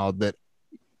ago now, that,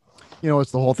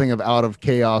 it's the whole thing of out of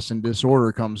chaos and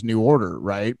disorder comes new order.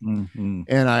 Right. Mm-hmm.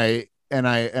 And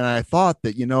I thought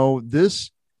that,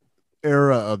 this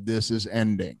era of this is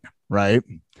ending. Right.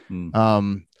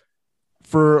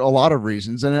 For a lot of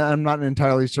reasons. And I'm not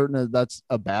entirely certain that that's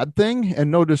a bad thing,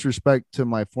 and no disrespect to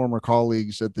my former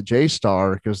colleagues at the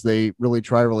J-Star, because they really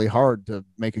try really hard to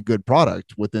make a good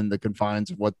product within the confines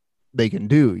of what they can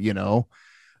do,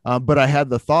 but I had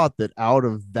the thought that out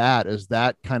of that, as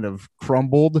that kind of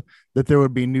crumbled, that there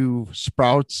would be new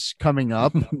sprouts coming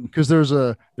up, because there's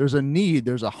a need,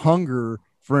 there's a hunger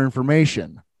for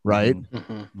information. Right.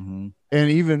 Mm-hmm.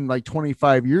 And even like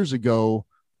 25 years ago,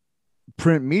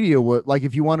 print media would, like,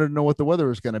 if you wanted to know what the weather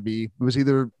was going to be, it was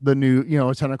either the new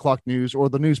 10 o'clock news or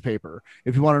the newspaper.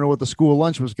 If you want to know what the school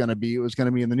lunch was going to be, it was going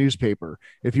to be in the newspaper.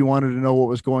 If you wanted to know what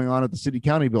was going on at the city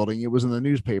county building, it was in the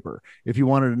newspaper. If you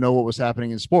wanted to know what was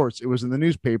happening in sports, it was in the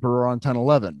newspaper or on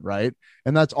 10/11. Right.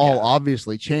 And that's all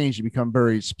obviously changed and become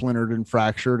very splintered and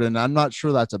fractured, and I'm not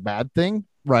sure that's a bad thing.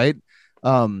 Right.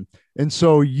 And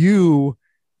so you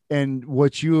and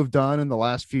what you have done in the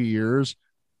last few years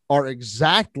are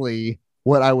exactly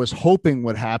what I was hoping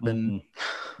would happen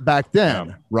back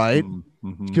then. Right.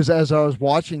 Because as I was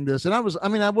watching this, and I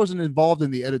wasn't involved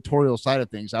in the editorial side of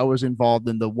things. I was involved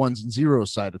in the ones and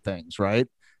zeros side of things. Right.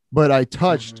 But I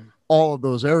touched all of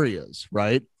those areas.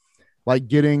 Right. Like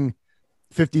getting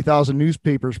 50,000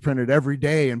 newspapers printed every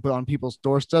day and put on people's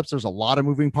doorsteps. There's a lot of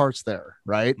moving parts there.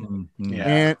 Right.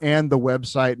 And the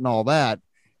website and all that.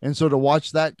 And so to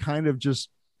watch that kind of just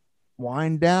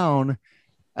wind down,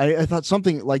 I thought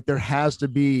something like there has to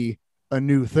be a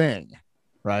new thing,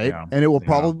 right? Yeah, and it will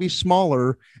probably be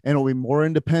smaller, and it will be more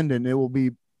independent. It will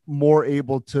be more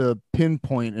able to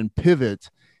pinpoint and pivot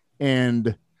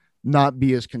and not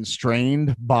be as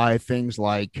constrained by things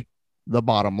like the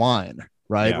bottom line,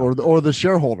 right? Yeah. Or the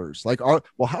shareholders. Like,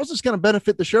 how's this going to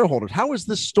benefit the shareholders? How is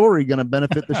this story going to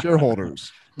benefit the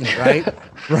shareholders? Right?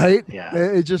 Right? Yeah.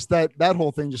 It just that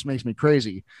whole thing just makes me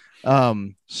crazy.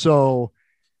 So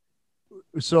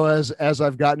as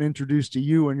I've gotten introduced to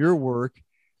you and your work,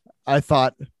 I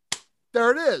thought,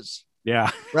 there it is.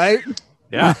 Yeah. Right.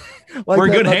 Yeah. Like we're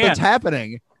good hands. That's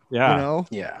happening. Yeah.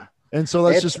 Yeah. And so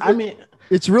that's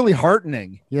it's really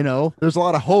heartening. There's a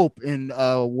lot of hope in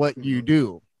what you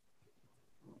do.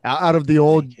 Out of the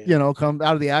old, come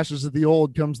out of the ashes of the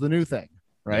old comes the new thing.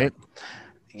 Right.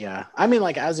 Yeah.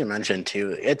 Like, as you mentioned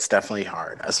too, it's definitely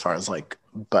hard as far as like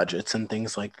budgets and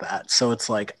things like that. So it's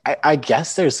like, I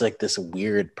guess there's like this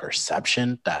weird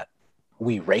perception that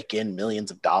we rake in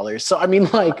millions of dollars. So, I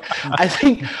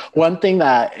think one thing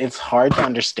that it's hard to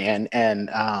understand, and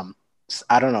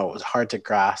I don't know, it was hard to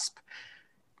grasp.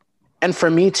 And for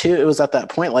me too, it was at that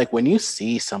point, like when you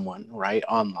see someone right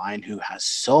online who has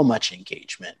so much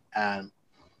engagement,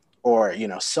 or,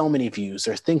 so many views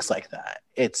or things like that,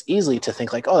 it's easy to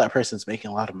think like, oh, that person's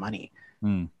making a lot of money.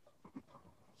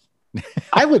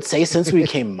 I would say since we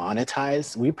became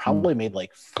monetized, we probably made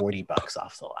like $40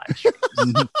 off the live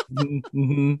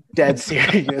stream. Dead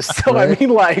serious. So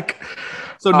right.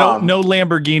 So no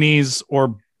Lamborghinis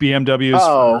or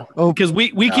BMWs. Because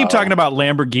we keep talking about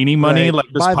Lamborghini money. Right. Like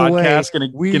this podcast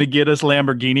gonna get us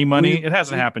Lamborghini money. It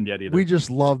hasn't happened yet either. We just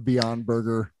love Beyond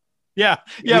Burger. Yeah.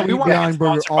 We want Beyond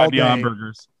Burger all day. Beyond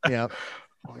Burgers. Yeah.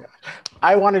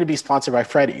 I wanted to be sponsored by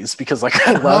Freddy's because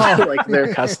I love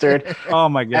their custard. Oh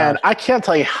my god! And I can't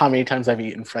tell you how many times I've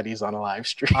eaten Freddy's on a live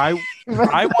stream. I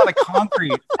want a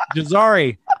concrete.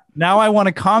 Jazari. Now I want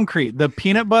a concrete. The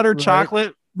peanut butter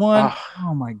chocolate one.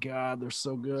 Oh my god, they're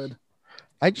so good.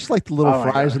 I just like the little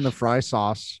fries and the fry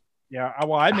sauce. Yeah,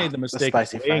 well, I made the mistake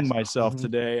of weighing myself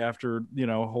today after a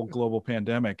whole global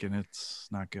pandemic, and it's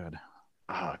not good.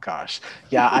 Oh gosh.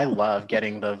 Yeah, I love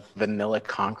getting the vanilla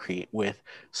concrete with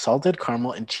salted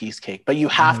caramel and cheesecake, but you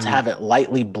have to have it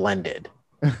lightly blended.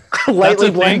 Lightly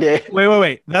blended.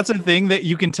 Wait. That's a thing that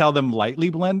you can tell them lightly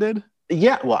blended?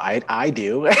 Yeah, well, I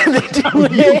do.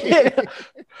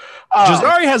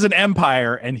 Jazari has an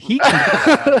empire, and he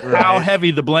can how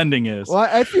heavy the blending is. Well,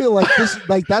 I feel like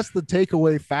that's the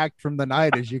takeaway fact from the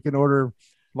night is you can order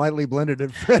lightly blended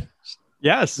at Freddy's.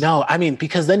 Yes. No, I mean,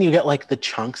 because then you get like the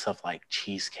chunks of like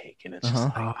cheesecake, and it's just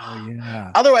like, Oh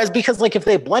yeah. otherwise, because like if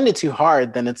they blend it too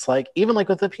hard, then it's like, even like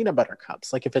with the peanut butter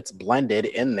cups, like if it's blended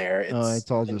in there,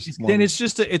 It's all just then it's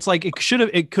just it's like it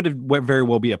could have very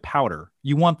well be a powder.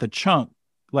 You want the chunk.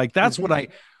 Like that's what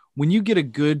when you get a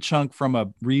good chunk from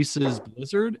a Reese's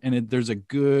Blizzard and there's a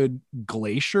good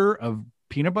glacier of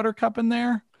peanut butter cup in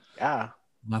there. Yeah.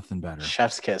 Nothing better.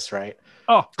 Chef's kiss, right?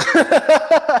 Oh,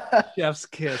 chef's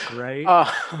kiss, right?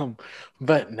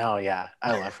 But no, yeah,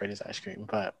 I love Freddy's ice cream.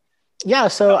 But yeah,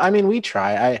 so I mean, we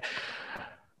try.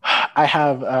 I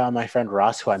have my friend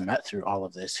Ross, who I met through all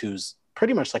of this, who's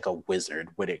pretty much like a wizard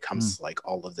when it comes to like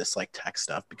all of this like tech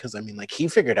stuff, because I mean, like he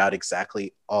figured out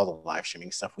exactly all the live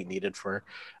streaming stuff we needed for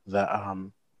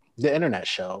the internet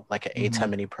show, like an A10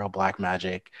 Mini Pro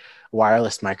Blackmagic,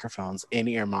 wireless microphones,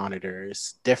 in-ear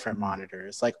monitors, different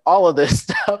monitors, like all of this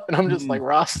stuff. And I'm just like,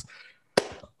 Ross,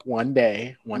 one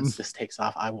day, once this takes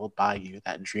off, I will buy you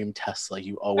that dream Tesla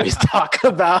you always talk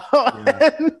about.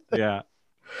 Yeah.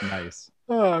 Nice.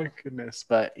 Oh goodness.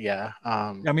 But yeah.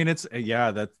 I mean, it's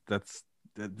that's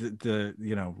the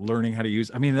you know, learning how to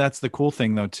use. I mean, that's the cool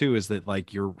thing though too, is that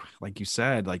like you're, like you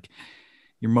said, like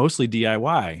you're mostly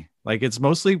DIY. Like it's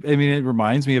mostly, I mean, it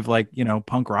reminds me of like, you know,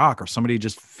 punk rock or somebody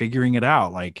just figuring it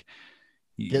out. Like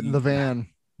get in the van,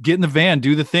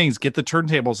 do the things, get the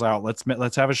turntables out.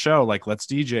 Let's have a show. Like let's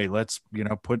DJ, let's, you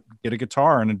know, get a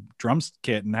guitar and a drums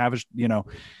kit and have a, you know,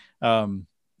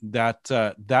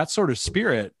 that sort of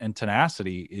spirit and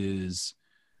tenacity is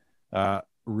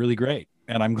really great.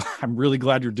 And I'm really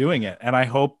glad you're doing it. And I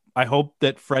hope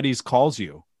that Freddy's calls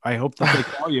you. I hope that they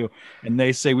call you and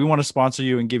they say, we want to sponsor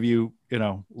you and give you, you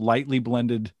know, lightly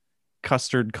blended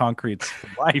custard concretes for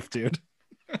life, dude.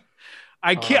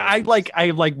 I can't,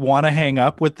 I want to hang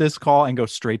up with this call and go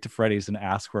straight to Freddy's and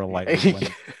ask for a lightly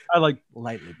blended. I like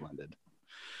lightly blended.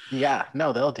 Yeah,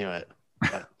 no, they'll do it.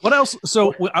 But what else?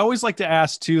 So I always like to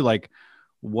ask too, like,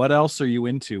 what else are you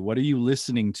into? What are you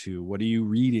listening to? What are you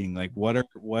reading? Like, what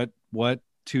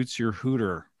toots your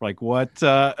hooter? Like what,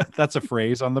 that's a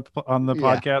phrase on the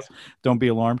podcast. Don't be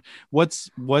alarmed. What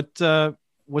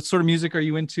sort of music are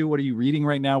you into? What are you reading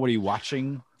right now? What are you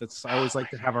watching? I always like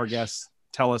to have our guests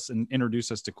tell us and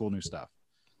introduce us to cool new stuff.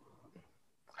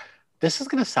 This is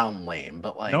gonna sound lame,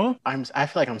 but like no? I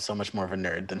feel like I'm so much more of a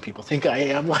nerd than people think I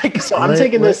am. Like, so I'm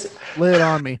taking this. Lay it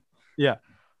on me. Yeah.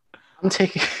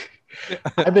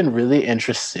 I've been really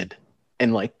interested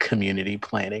in like community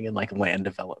planning and like land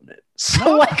development.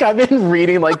 So like I've been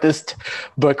reading like this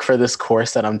book for this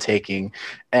course that I'm taking,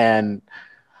 and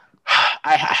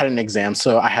I had an exam,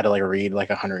 so I had to like read like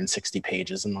 160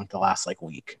 pages in like the last like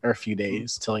week or a few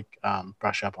days to like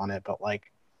brush up on it. But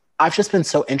like I've just been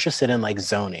so interested in like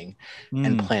zoning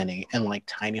and planning and like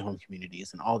tiny home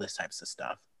communities and all this types of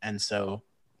stuff. And so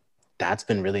that's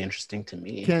been really interesting to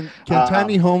me. Can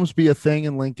tiny homes be a thing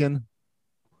in Lincoln?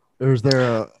 Or is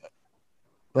there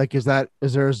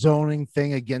is there a zoning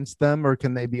thing against them, or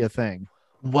can they be a thing?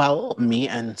 Well, me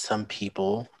and some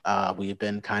people, we've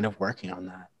been kind of working on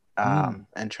that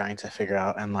and trying to figure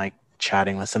out and like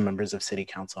chatting with some members of city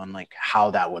council on like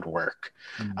how that would work.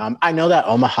 I know that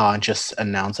Omaha just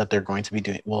announced that they're going to be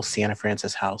doing, Sienna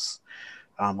Francis House,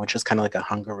 which is kind of like a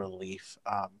hunger relief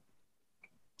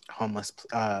homeless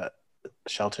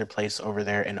shelter place over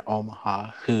there in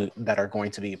Omaha, that are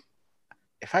going to be,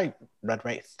 if I read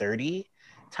right, 30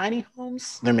 tiny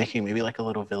homes. They're making maybe like a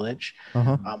little village.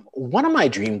 One of my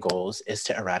dream goals is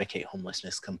to eradicate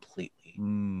homelessness completely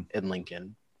in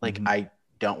Lincoln. Like I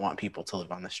don't want people to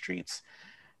live on the streets,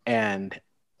 and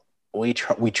we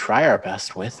try our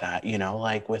best with that, you know,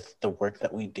 like with the work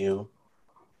that we do.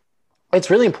 It's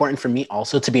really important for me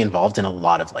also to be involved in a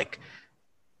lot of like,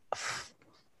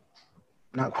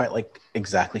 not quite like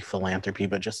exactly philanthropy,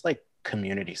 but just like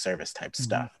community service type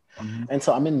stuff. And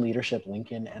so I'm in Leadership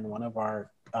Lincoln, and one of our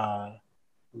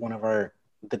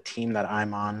the team that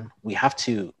I'm on, we have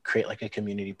to create like a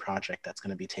community project that's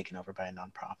going to be taken over by a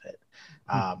nonprofit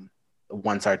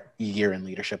once our year in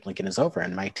Leadership Lincoln is over.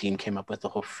 And my team came up with the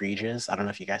whole Freeges. I don't know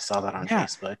if you guys saw that on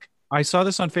Facebook. I saw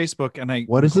this on Facebook, and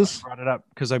what is this? Brought it up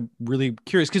because I'm really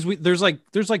curious, because there's like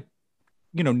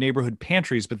you know, neighborhood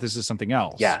pantries, but this is something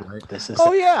else. Yeah, right? this is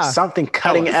something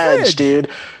cutting edge, dude.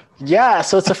 Yeah,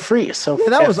 so it's a free. So yeah,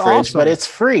 that was awesome. But it's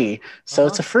free, so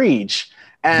it's a Freege.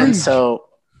 And so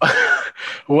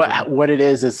what it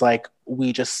is like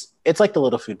it's like the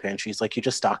little food pantries. Like you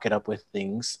just stock it up with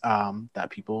things that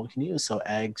people can use. So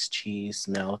eggs, cheese,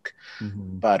 milk,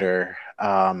 butter,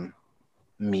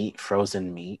 meat,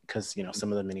 frozen meat, because you know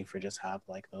some of the mini fridges have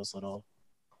like those little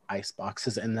ice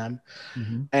boxes in them.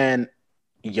 And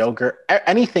yogurt,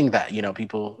 anything that, you know,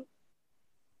 people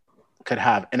could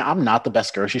have. And I'm not the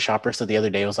best grocery shopper. So the other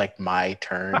day was like my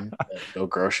turn to go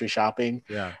grocery shopping.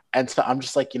 Yeah. And so I'm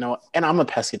just like, you know, and I'm a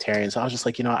pescatarian. So I was just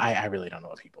like, you know, I really don't know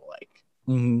what people like.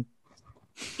 Mm-hmm.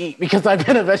 Eat, because I've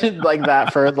been a vegetarian like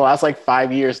that for the last like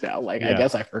 5 years now. Like, I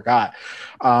guess I forgot.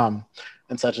 And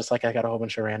so just like I got a whole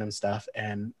bunch of random stuff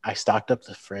and I stocked up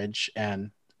the fridge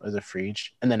and or the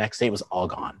fridge, and the next day it was all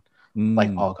gone.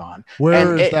 Like all gone.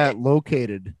 Where is that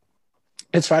located?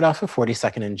 It's right off of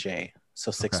 42nd and J.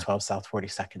 So 612 South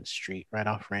 42nd Street, right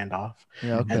off Randolph.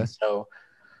 Yeah, okay. And so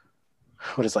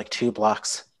what is like 2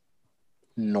 blocks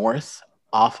north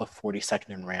off of 42nd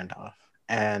and Randolph.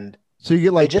 And so you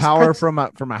get like power from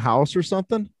a house or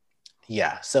something?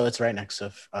 Yeah, so it's right next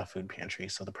to a food pantry.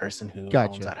 So the person who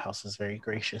owns that house is very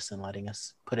gracious in letting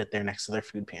us put it there next to their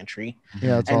food pantry.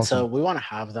 Yeah, that's awesome. So we want to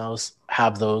have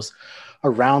those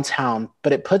around town,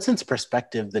 but it puts into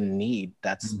perspective the need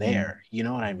that's there. You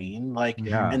know what I mean? Like,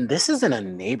 and this is in a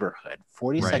neighborhood,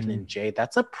 42nd and J.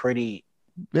 That's a pretty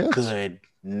good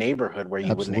neighborhood where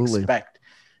you wouldn't expect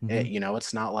it. You know,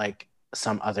 it's not like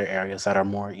some other areas that are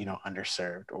more, you know,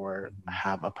 underserved or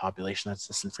have a population that's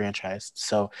disenfranchised.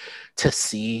 So to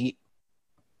see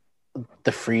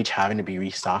the fridge having to be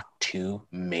restocked 2,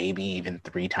 maybe even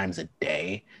 3 times a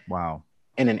day. Wow.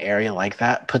 In an area like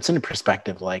that puts into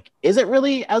perspective, like, is it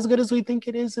really as good as we think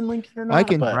it is in Lincoln or not?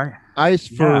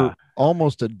 For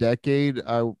almost a decade,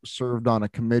 I served on a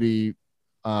committee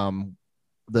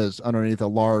that's underneath a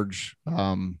large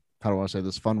how do I say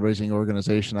this fundraising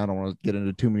organization. I don't want to get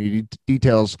into too many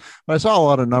details, but I saw a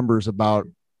lot of numbers about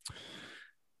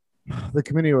the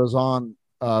committee I was on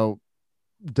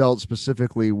dealt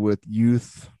specifically with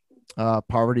youth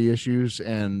poverty issues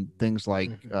and things like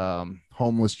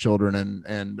homeless children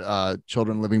and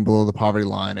children living below the poverty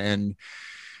line and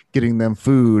getting them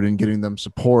food and getting them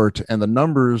support. And the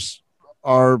numbers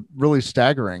are really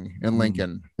staggering in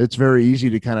Lincoln. It's very easy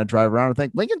to kind of drive around and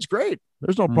think Lincoln's great.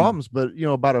 There's no problems, but you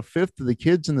know, about a fifth of the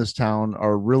kids in this town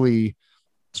are really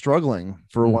struggling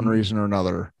for one reason or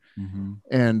another.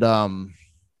 And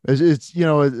it's you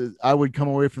know, I would come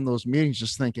away from those meetings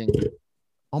just thinking,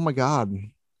 oh my God,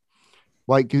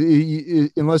 like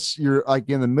unless you're like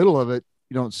in the middle of it,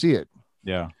 you don't see it.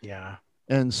 Yeah.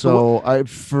 And so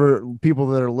for people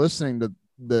that are listening to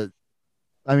the,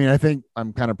 I mean, I think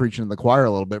I'm kind of preaching to the choir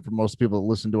a little bit for most people that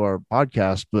listen to our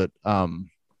podcast, but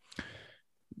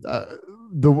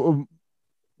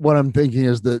what I'm thinking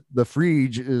is that the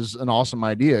fridge is an awesome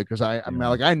idea because I mean,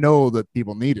 like, I know that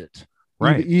people need it,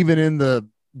 right? Even in the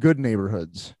good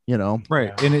neighborhoods, you know,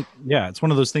 right? And it's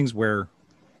one of those things where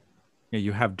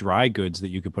you have dry goods that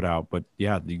you could put out, but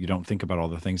you don't think about all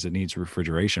the things that needs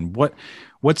refrigeration.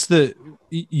 What's the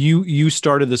you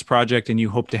started this project and you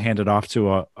hope to hand it off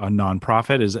to a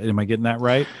nonprofit? Am I getting that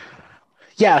right?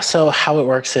 Yeah. So how it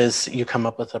works is you come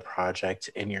up with a project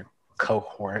in your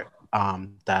cohort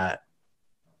that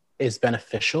is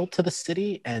beneficial to the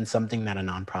city and something that a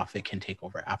nonprofit can take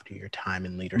over after your time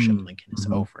in leadership in Lincoln is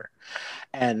over.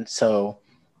 And so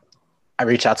I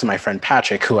reached out to my friend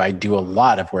Patrick, who I do a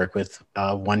lot of work with,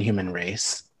 One Human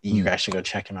Race. You guys should go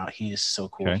check him out. He is so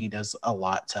cool. Okay. He does a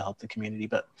lot to help the community.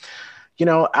 But, you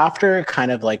know, after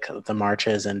kind of like the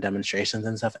marches and demonstrations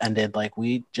and stuff ended, like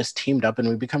we just teamed up and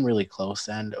we become really close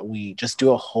and we just do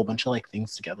a whole bunch of like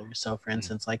things together. So for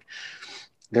instance, like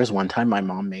there's one time my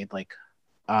mom made like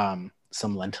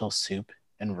some lentil soup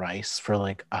and rice for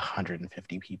like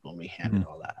 150 people and we handed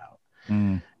all that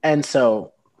out. And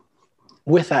so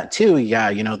with that too,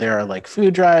 you know, there are like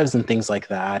food drives and things like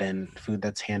that and food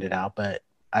that's handed out. But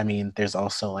I mean, there's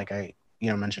also like I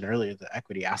mentioned earlier, the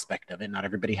equity aspect of it. Not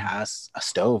everybody has a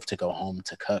stove to go home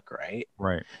to cook, right?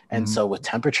 Right. And so with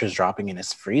temperatures dropping and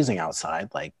it's freezing outside,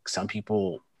 like some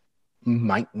people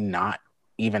might not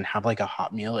even have like a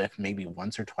hot meal if maybe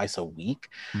once or twice a week.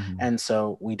 And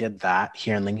so we did that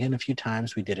here in Lincoln a few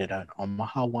times. We did it at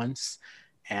Omaha once.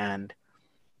 And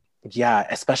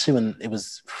especially when it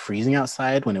was freezing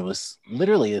outside, when it was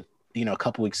literally, you know, a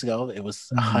couple weeks ago, it was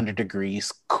 100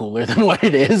 degrees cooler than what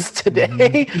it is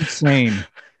today. Insane.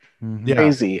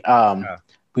 Crazy.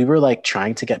 We were like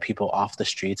trying to get people off the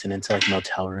streets and into like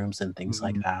motel rooms and things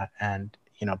like that. And,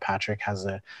 you know, Patrick has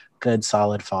a good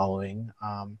solid following.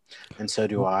 And so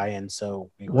do I. And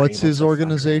so what's his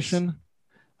organization?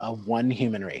 One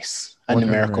Human Race, a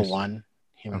numerical One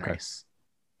Human Race.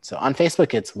 So on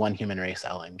Facebook, it's One Human Race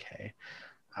LNK.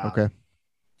 Okay.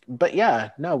 But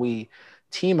we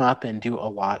team up and do a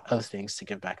lot of things to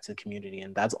give back to the community.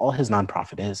 And that's all his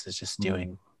nonprofit is just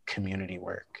doing community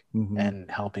work and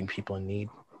helping people in need.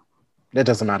 It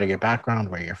doesn't matter your background,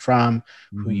 where you're from,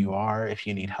 who you are. If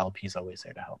you need help, he's always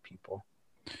there to help people.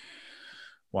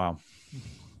 Wow.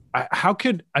 I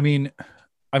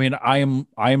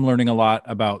am learning a lot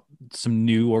about some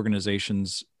new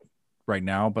organizations right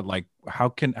now, but like, how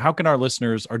can our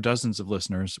listeners, our dozens of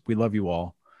listeners, we love you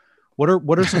all. What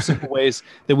are some simple ways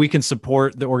that we can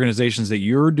support the organizations that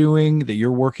you're doing, that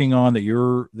you're working on, that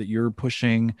you're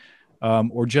pushing,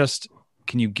 or just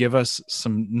can you give us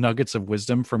some nuggets of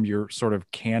wisdom from your sort of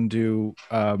can-do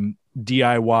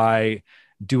DIY,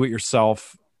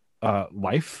 do-it-yourself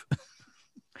life?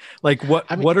 Like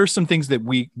what are some things that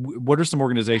what are some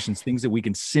organizations, things that we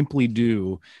can simply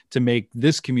do to make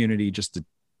this community just a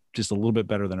little bit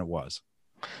better than it was?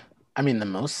 I mean, the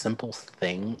most simple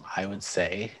thing I would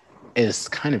say is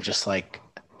kind of just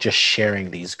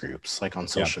sharing these groups like on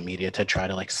social media to try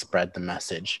to like spread the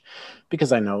message,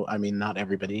 because I know, I mean, not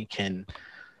everybody can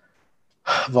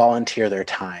volunteer their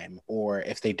time, or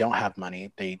if they don't have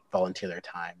money, they volunteer their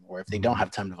time, or if they don't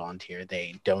have time to volunteer,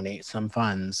 they donate some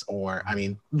funds, or I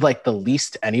mean, like the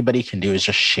least anybody can do is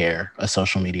just share a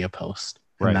social media post.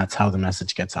 And that's how the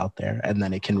message gets out there. And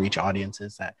then it can reach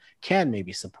audiences that can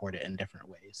maybe support it in different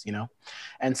ways, you know?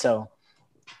 And so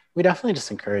we definitely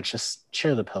just encourage, just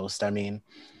share the post. I mean,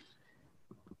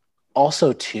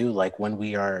 also too, like when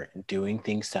we are doing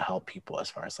things to help people as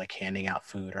far as like handing out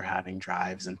food or having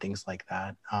drives and things like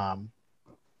that,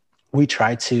 we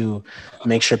try to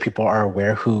make sure people are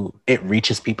aware who it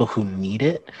reaches, people who need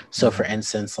it. So for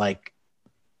instance, like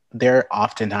there are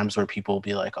often times where people will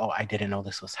be like, oh, I didn't know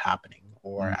this was happening,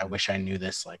 or I wish I knew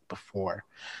this like before.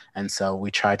 And so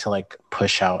we try to like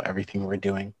push out everything we're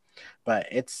doing, but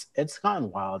it's gotten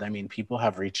wild. I mean, people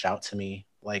have reached out to me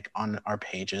like on our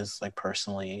pages, like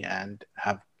personally, and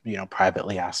have, you know,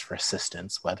 privately asked for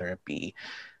assistance, whether it be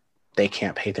they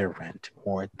can't pay their rent,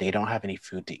 or they don't have any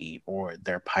food to eat, or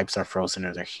their pipes are frozen,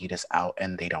 or their heat is out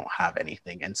and they don't have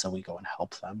anything. And so we go and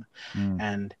help them.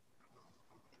 And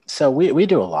so we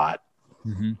do a lot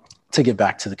to give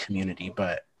back to the community,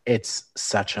 but it's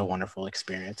such a wonderful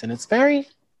experience, and it's very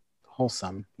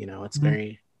wholesome. You know, it's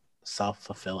very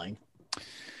self-fulfilling.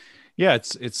 Yeah,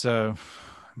 I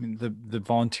mean, the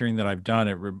volunteering that I've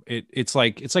done, it's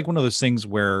like one of those things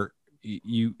where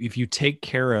if you take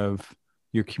care of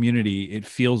your community, it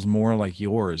feels more like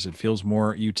yours. It feels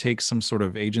more, you take some sort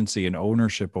of agency and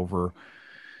ownership over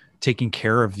taking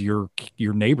care of your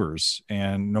neighbors,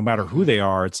 and no matter who they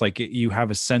are, it's like you have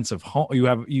a sense of home.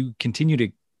 You continue to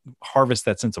harvest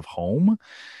that sense of home.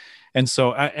 And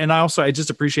so, I just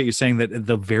appreciate you saying that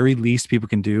the very least people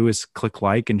can do is click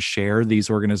like and share these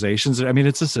organizations. I mean,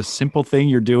 it's just a simple thing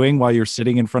you're doing while you're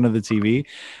sitting in front of the TV,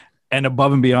 and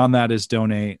above and beyond that is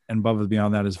donate, and above and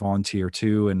beyond that is volunteer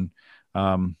too. And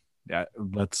I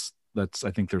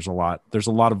think there's a lot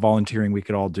of volunteering we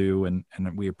could all do, and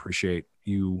we appreciate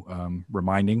you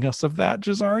reminding us of that,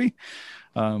 Jazari.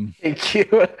 Thank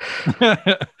you.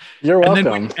 You're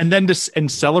welcome. And then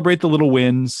celebrate the little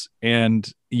wins, and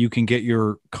you can get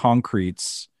your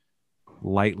concretes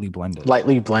lightly blended.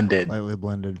 I'm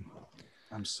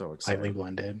so excited. Lightly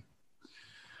blended.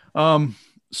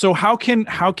 So how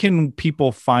can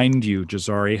people find you,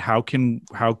 Jazari? How can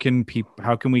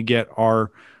we get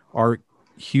our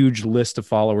huge list of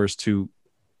followers to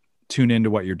tune into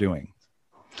what you're doing?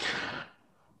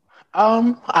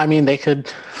 I mean, they could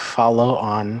follow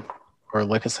on or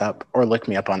look us up or look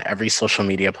me up on every social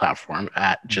media platform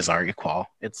at Jazari Qual.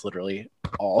 It's literally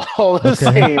all the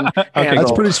same. Okay,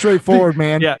 that's pretty straightforward,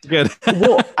 man. Yeah, good.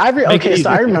 Well, so I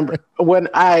remember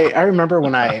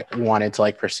when I wanted to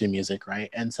like pursue music, right?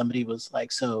 And somebody was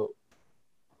like, so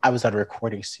I was at a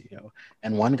recording studio,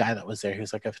 and one guy that was there, he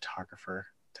was like a photographer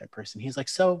type person. He's like,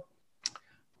 so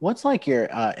what's like your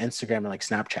Instagram and like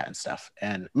Snapchat and stuff?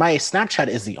 And my Snapchat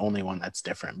is the only one that's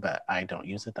different, but I don't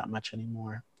use it that much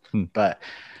anymore. But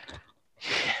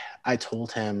I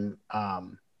told him,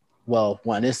 well,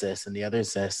 one is this and the other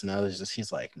is this and the other is this. He's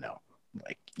like, no,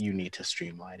 like you need to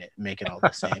streamline it, make it all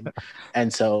the same.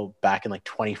 And so back in like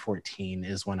 2014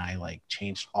 is when I like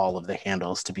changed all of the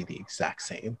handles to be the exact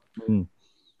same.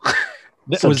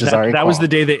 That was the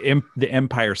day the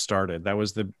empire started. That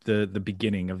was the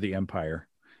beginning of the empire.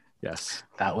 Yes.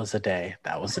 That was the day.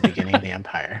 That was the beginning of the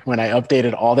empire. When I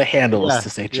updated all the handles to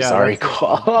say Jazari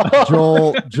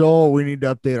Qual. Joel, we need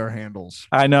to update our handles.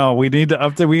 I know. We need to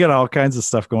update. We got all kinds of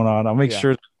stuff going on. I'll make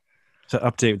sure to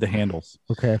update the handles.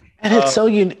 Okay. And it's so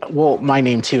unique. Well, my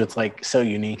name too. It's like so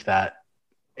unique that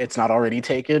it's not already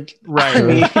taken. Right. I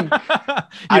mean, you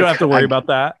don't have to worry about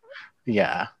that.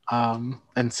 Yeah.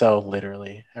 And so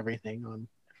literally everything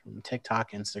from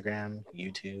TikTok, Instagram,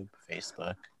 YouTube,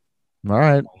 Facebook. All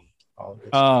right.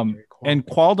 And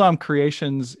Qualdom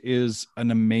Creations is an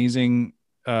amazing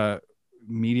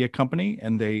media company,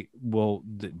 and they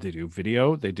do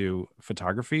video, they do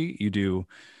photography, you do,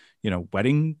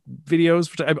 wedding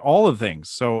videos, all of things.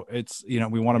 So it's,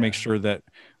 we want to make sure that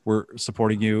we're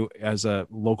supporting you as a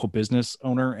local business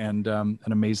owner and an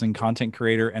amazing content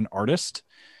creator and artist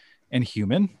and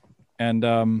human. And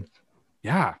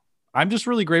I'm just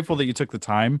really grateful that you took the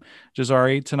time,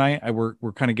 Jazari, tonight.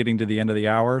 We're kind of getting to the end of the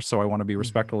hour, so I want to be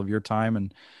respectful of your time.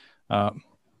 And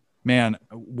man,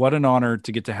 what an honor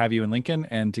to get to have you in Lincoln,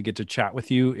 and to get to chat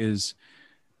with you is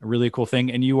a really cool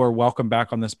thing. And you are welcome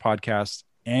back on this podcast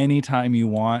anytime you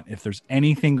want. If there's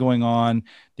anything going on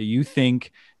that you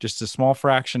think just a small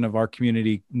fraction of our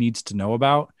community needs to know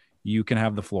about, you can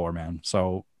have the floor, man.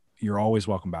 So you're always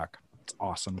welcome back. It's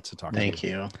awesome to talk to you. Thank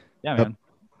you. Yeah, man.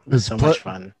 It's so much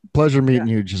fun. Pleasure meeting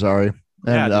you, Jazari.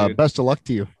 And best of luck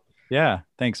to you. Yeah.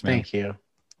 Thanks, man. Thank you.